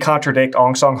completely contradict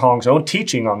Ong Song Hong's own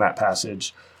teaching on that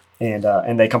passage,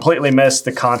 and they completely miss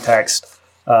the context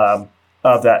of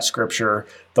that scripture.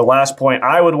 The last point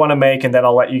I would want to make, and then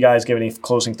I'll let you guys give any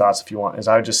closing thoughts if you want, is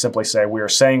I would just simply say we are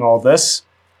saying all this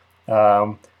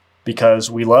because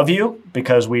we love you,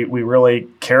 because we really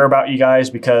care about you guys,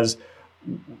 because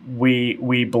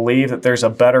we believe that there's a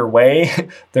better way.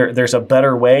 There's a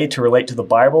better way to relate to the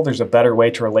Bible. There's a better way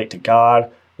to relate to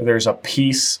God. There's a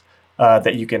peace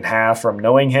that you can have from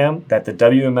knowing Him that the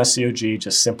WMSCOG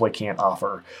just simply can't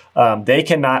offer. They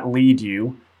cannot lead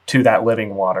you to that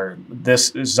living water.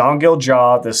 This Zongil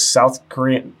Ja, this South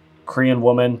Korean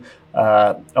woman,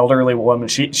 elderly woman,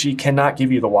 she cannot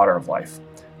give you the water of life.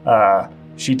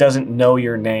 She doesn't know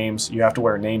your names. You have to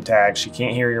wear name tags. She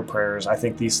can't hear your prayers. I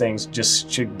think these things just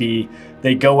should be,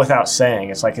 they go without saying.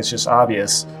 It's like, it's just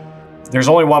obvious. There's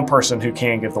only one person who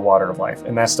can give the water of life,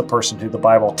 and that's the person who the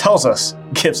Bible tells us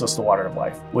gives us the water of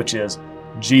life, which is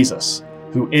Jesus,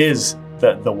 who is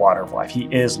the water of life. He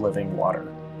is living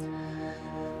water.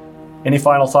 Any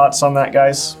final thoughts on that,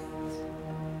 guys?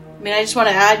 I mean, I just want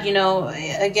to add,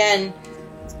 again,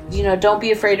 don't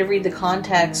be afraid to read the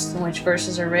context in which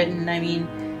verses are written. I mean,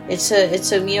 it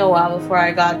took me a while before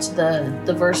I got to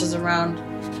the verses around,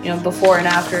 before and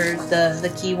after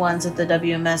the key ones that the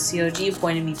WMSCOG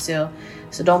pointed me to.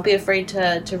 So don't be afraid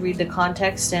to read the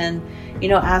context and,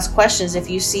 ask questions. If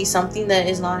you see something that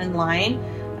is not in line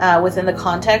within the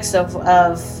context of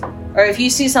or if you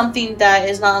see something that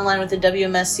is not in line with the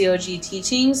WMSCOG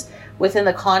teachings within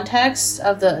the context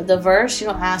of the verse,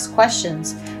 ask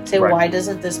questions. Say, right. Why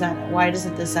doesn't this matter? Why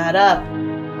doesn't this add up?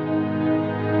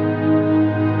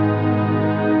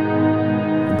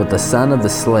 But the son of the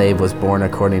slave was born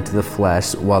according to the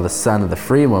flesh, while the son of the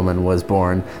free woman was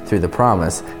born through the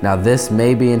promise. Now this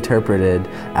may be interpreted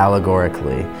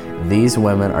allegorically. These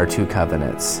women are two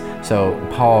covenants. So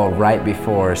Paul, right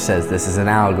before, says this is an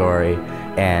allegory,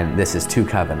 and this is two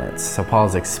covenants. So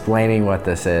Paul's explaining what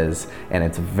this is, and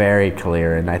it's very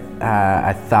clear. And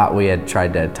I thought we had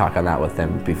tried to talk on that with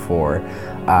them before.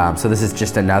 So this is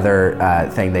just another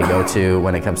thing they go to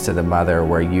when it comes to the mother,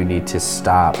 where you need to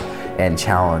stop and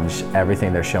challenge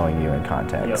everything they're showing you in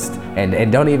context. Yep.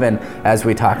 And don't even, as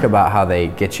we talk about how they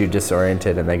get you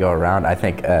disoriented and they go around, I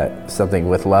think something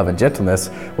with love and gentleness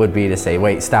would be to say,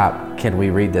 wait, stop, can we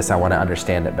read this? I want to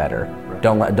understand it better. Right.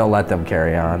 Don't let them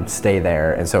carry on, stay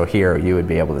there. And so here you would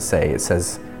be able to say, it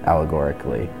says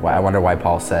allegorically. I wonder why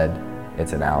Paul said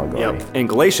it's an allegory. Yep. In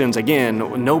Galatians,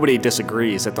 again, nobody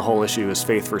disagrees that the whole issue is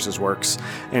faith versus works.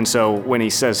 And so when he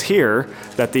says here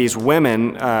that these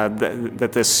women,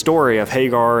 that this story of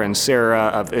Hagar and Sarah,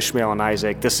 of Ishmael and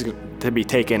Isaac, this is to be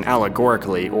taken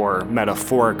allegorically or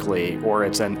metaphorically, or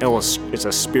it's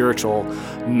a spiritual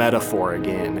metaphor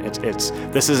again.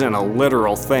 This isn't a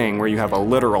literal thing where you have a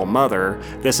literal mother.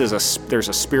 There's a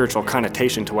spiritual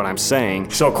connotation to what I'm saying.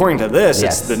 So according to this,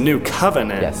 yes. It's the new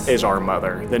covenant yes. is our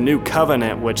mother. The new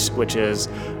covenant, which is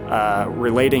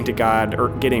relating to God or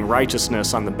getting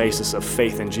righteousness on the basis of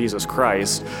faith in Jesus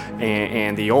Christ,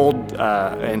 and the old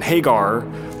and Hagar,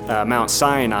 Mount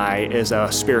Sinai is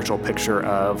a spiritual picture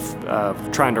of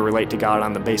trying to relate to God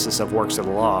on the basis of works of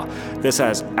the law. This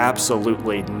has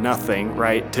absolutely nothing,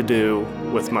 right, to do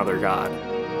with Mother God.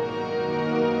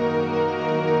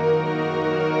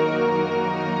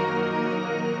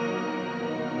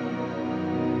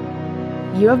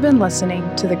 You have been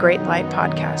listening to the Great Light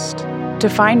Podcast. To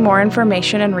find more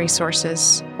information and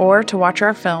resources, or to watch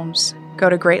our films, go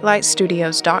to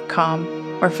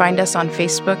greatlightstudios.com or find us on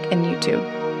Facebook and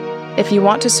YouTube. If you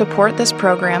want to support this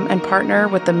program and partner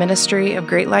with the ministry of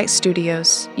Great Light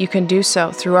Studios, you can do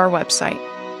so through our website.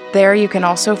 There you can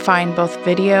also find both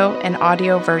video and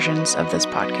audio versions of this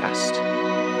podcast.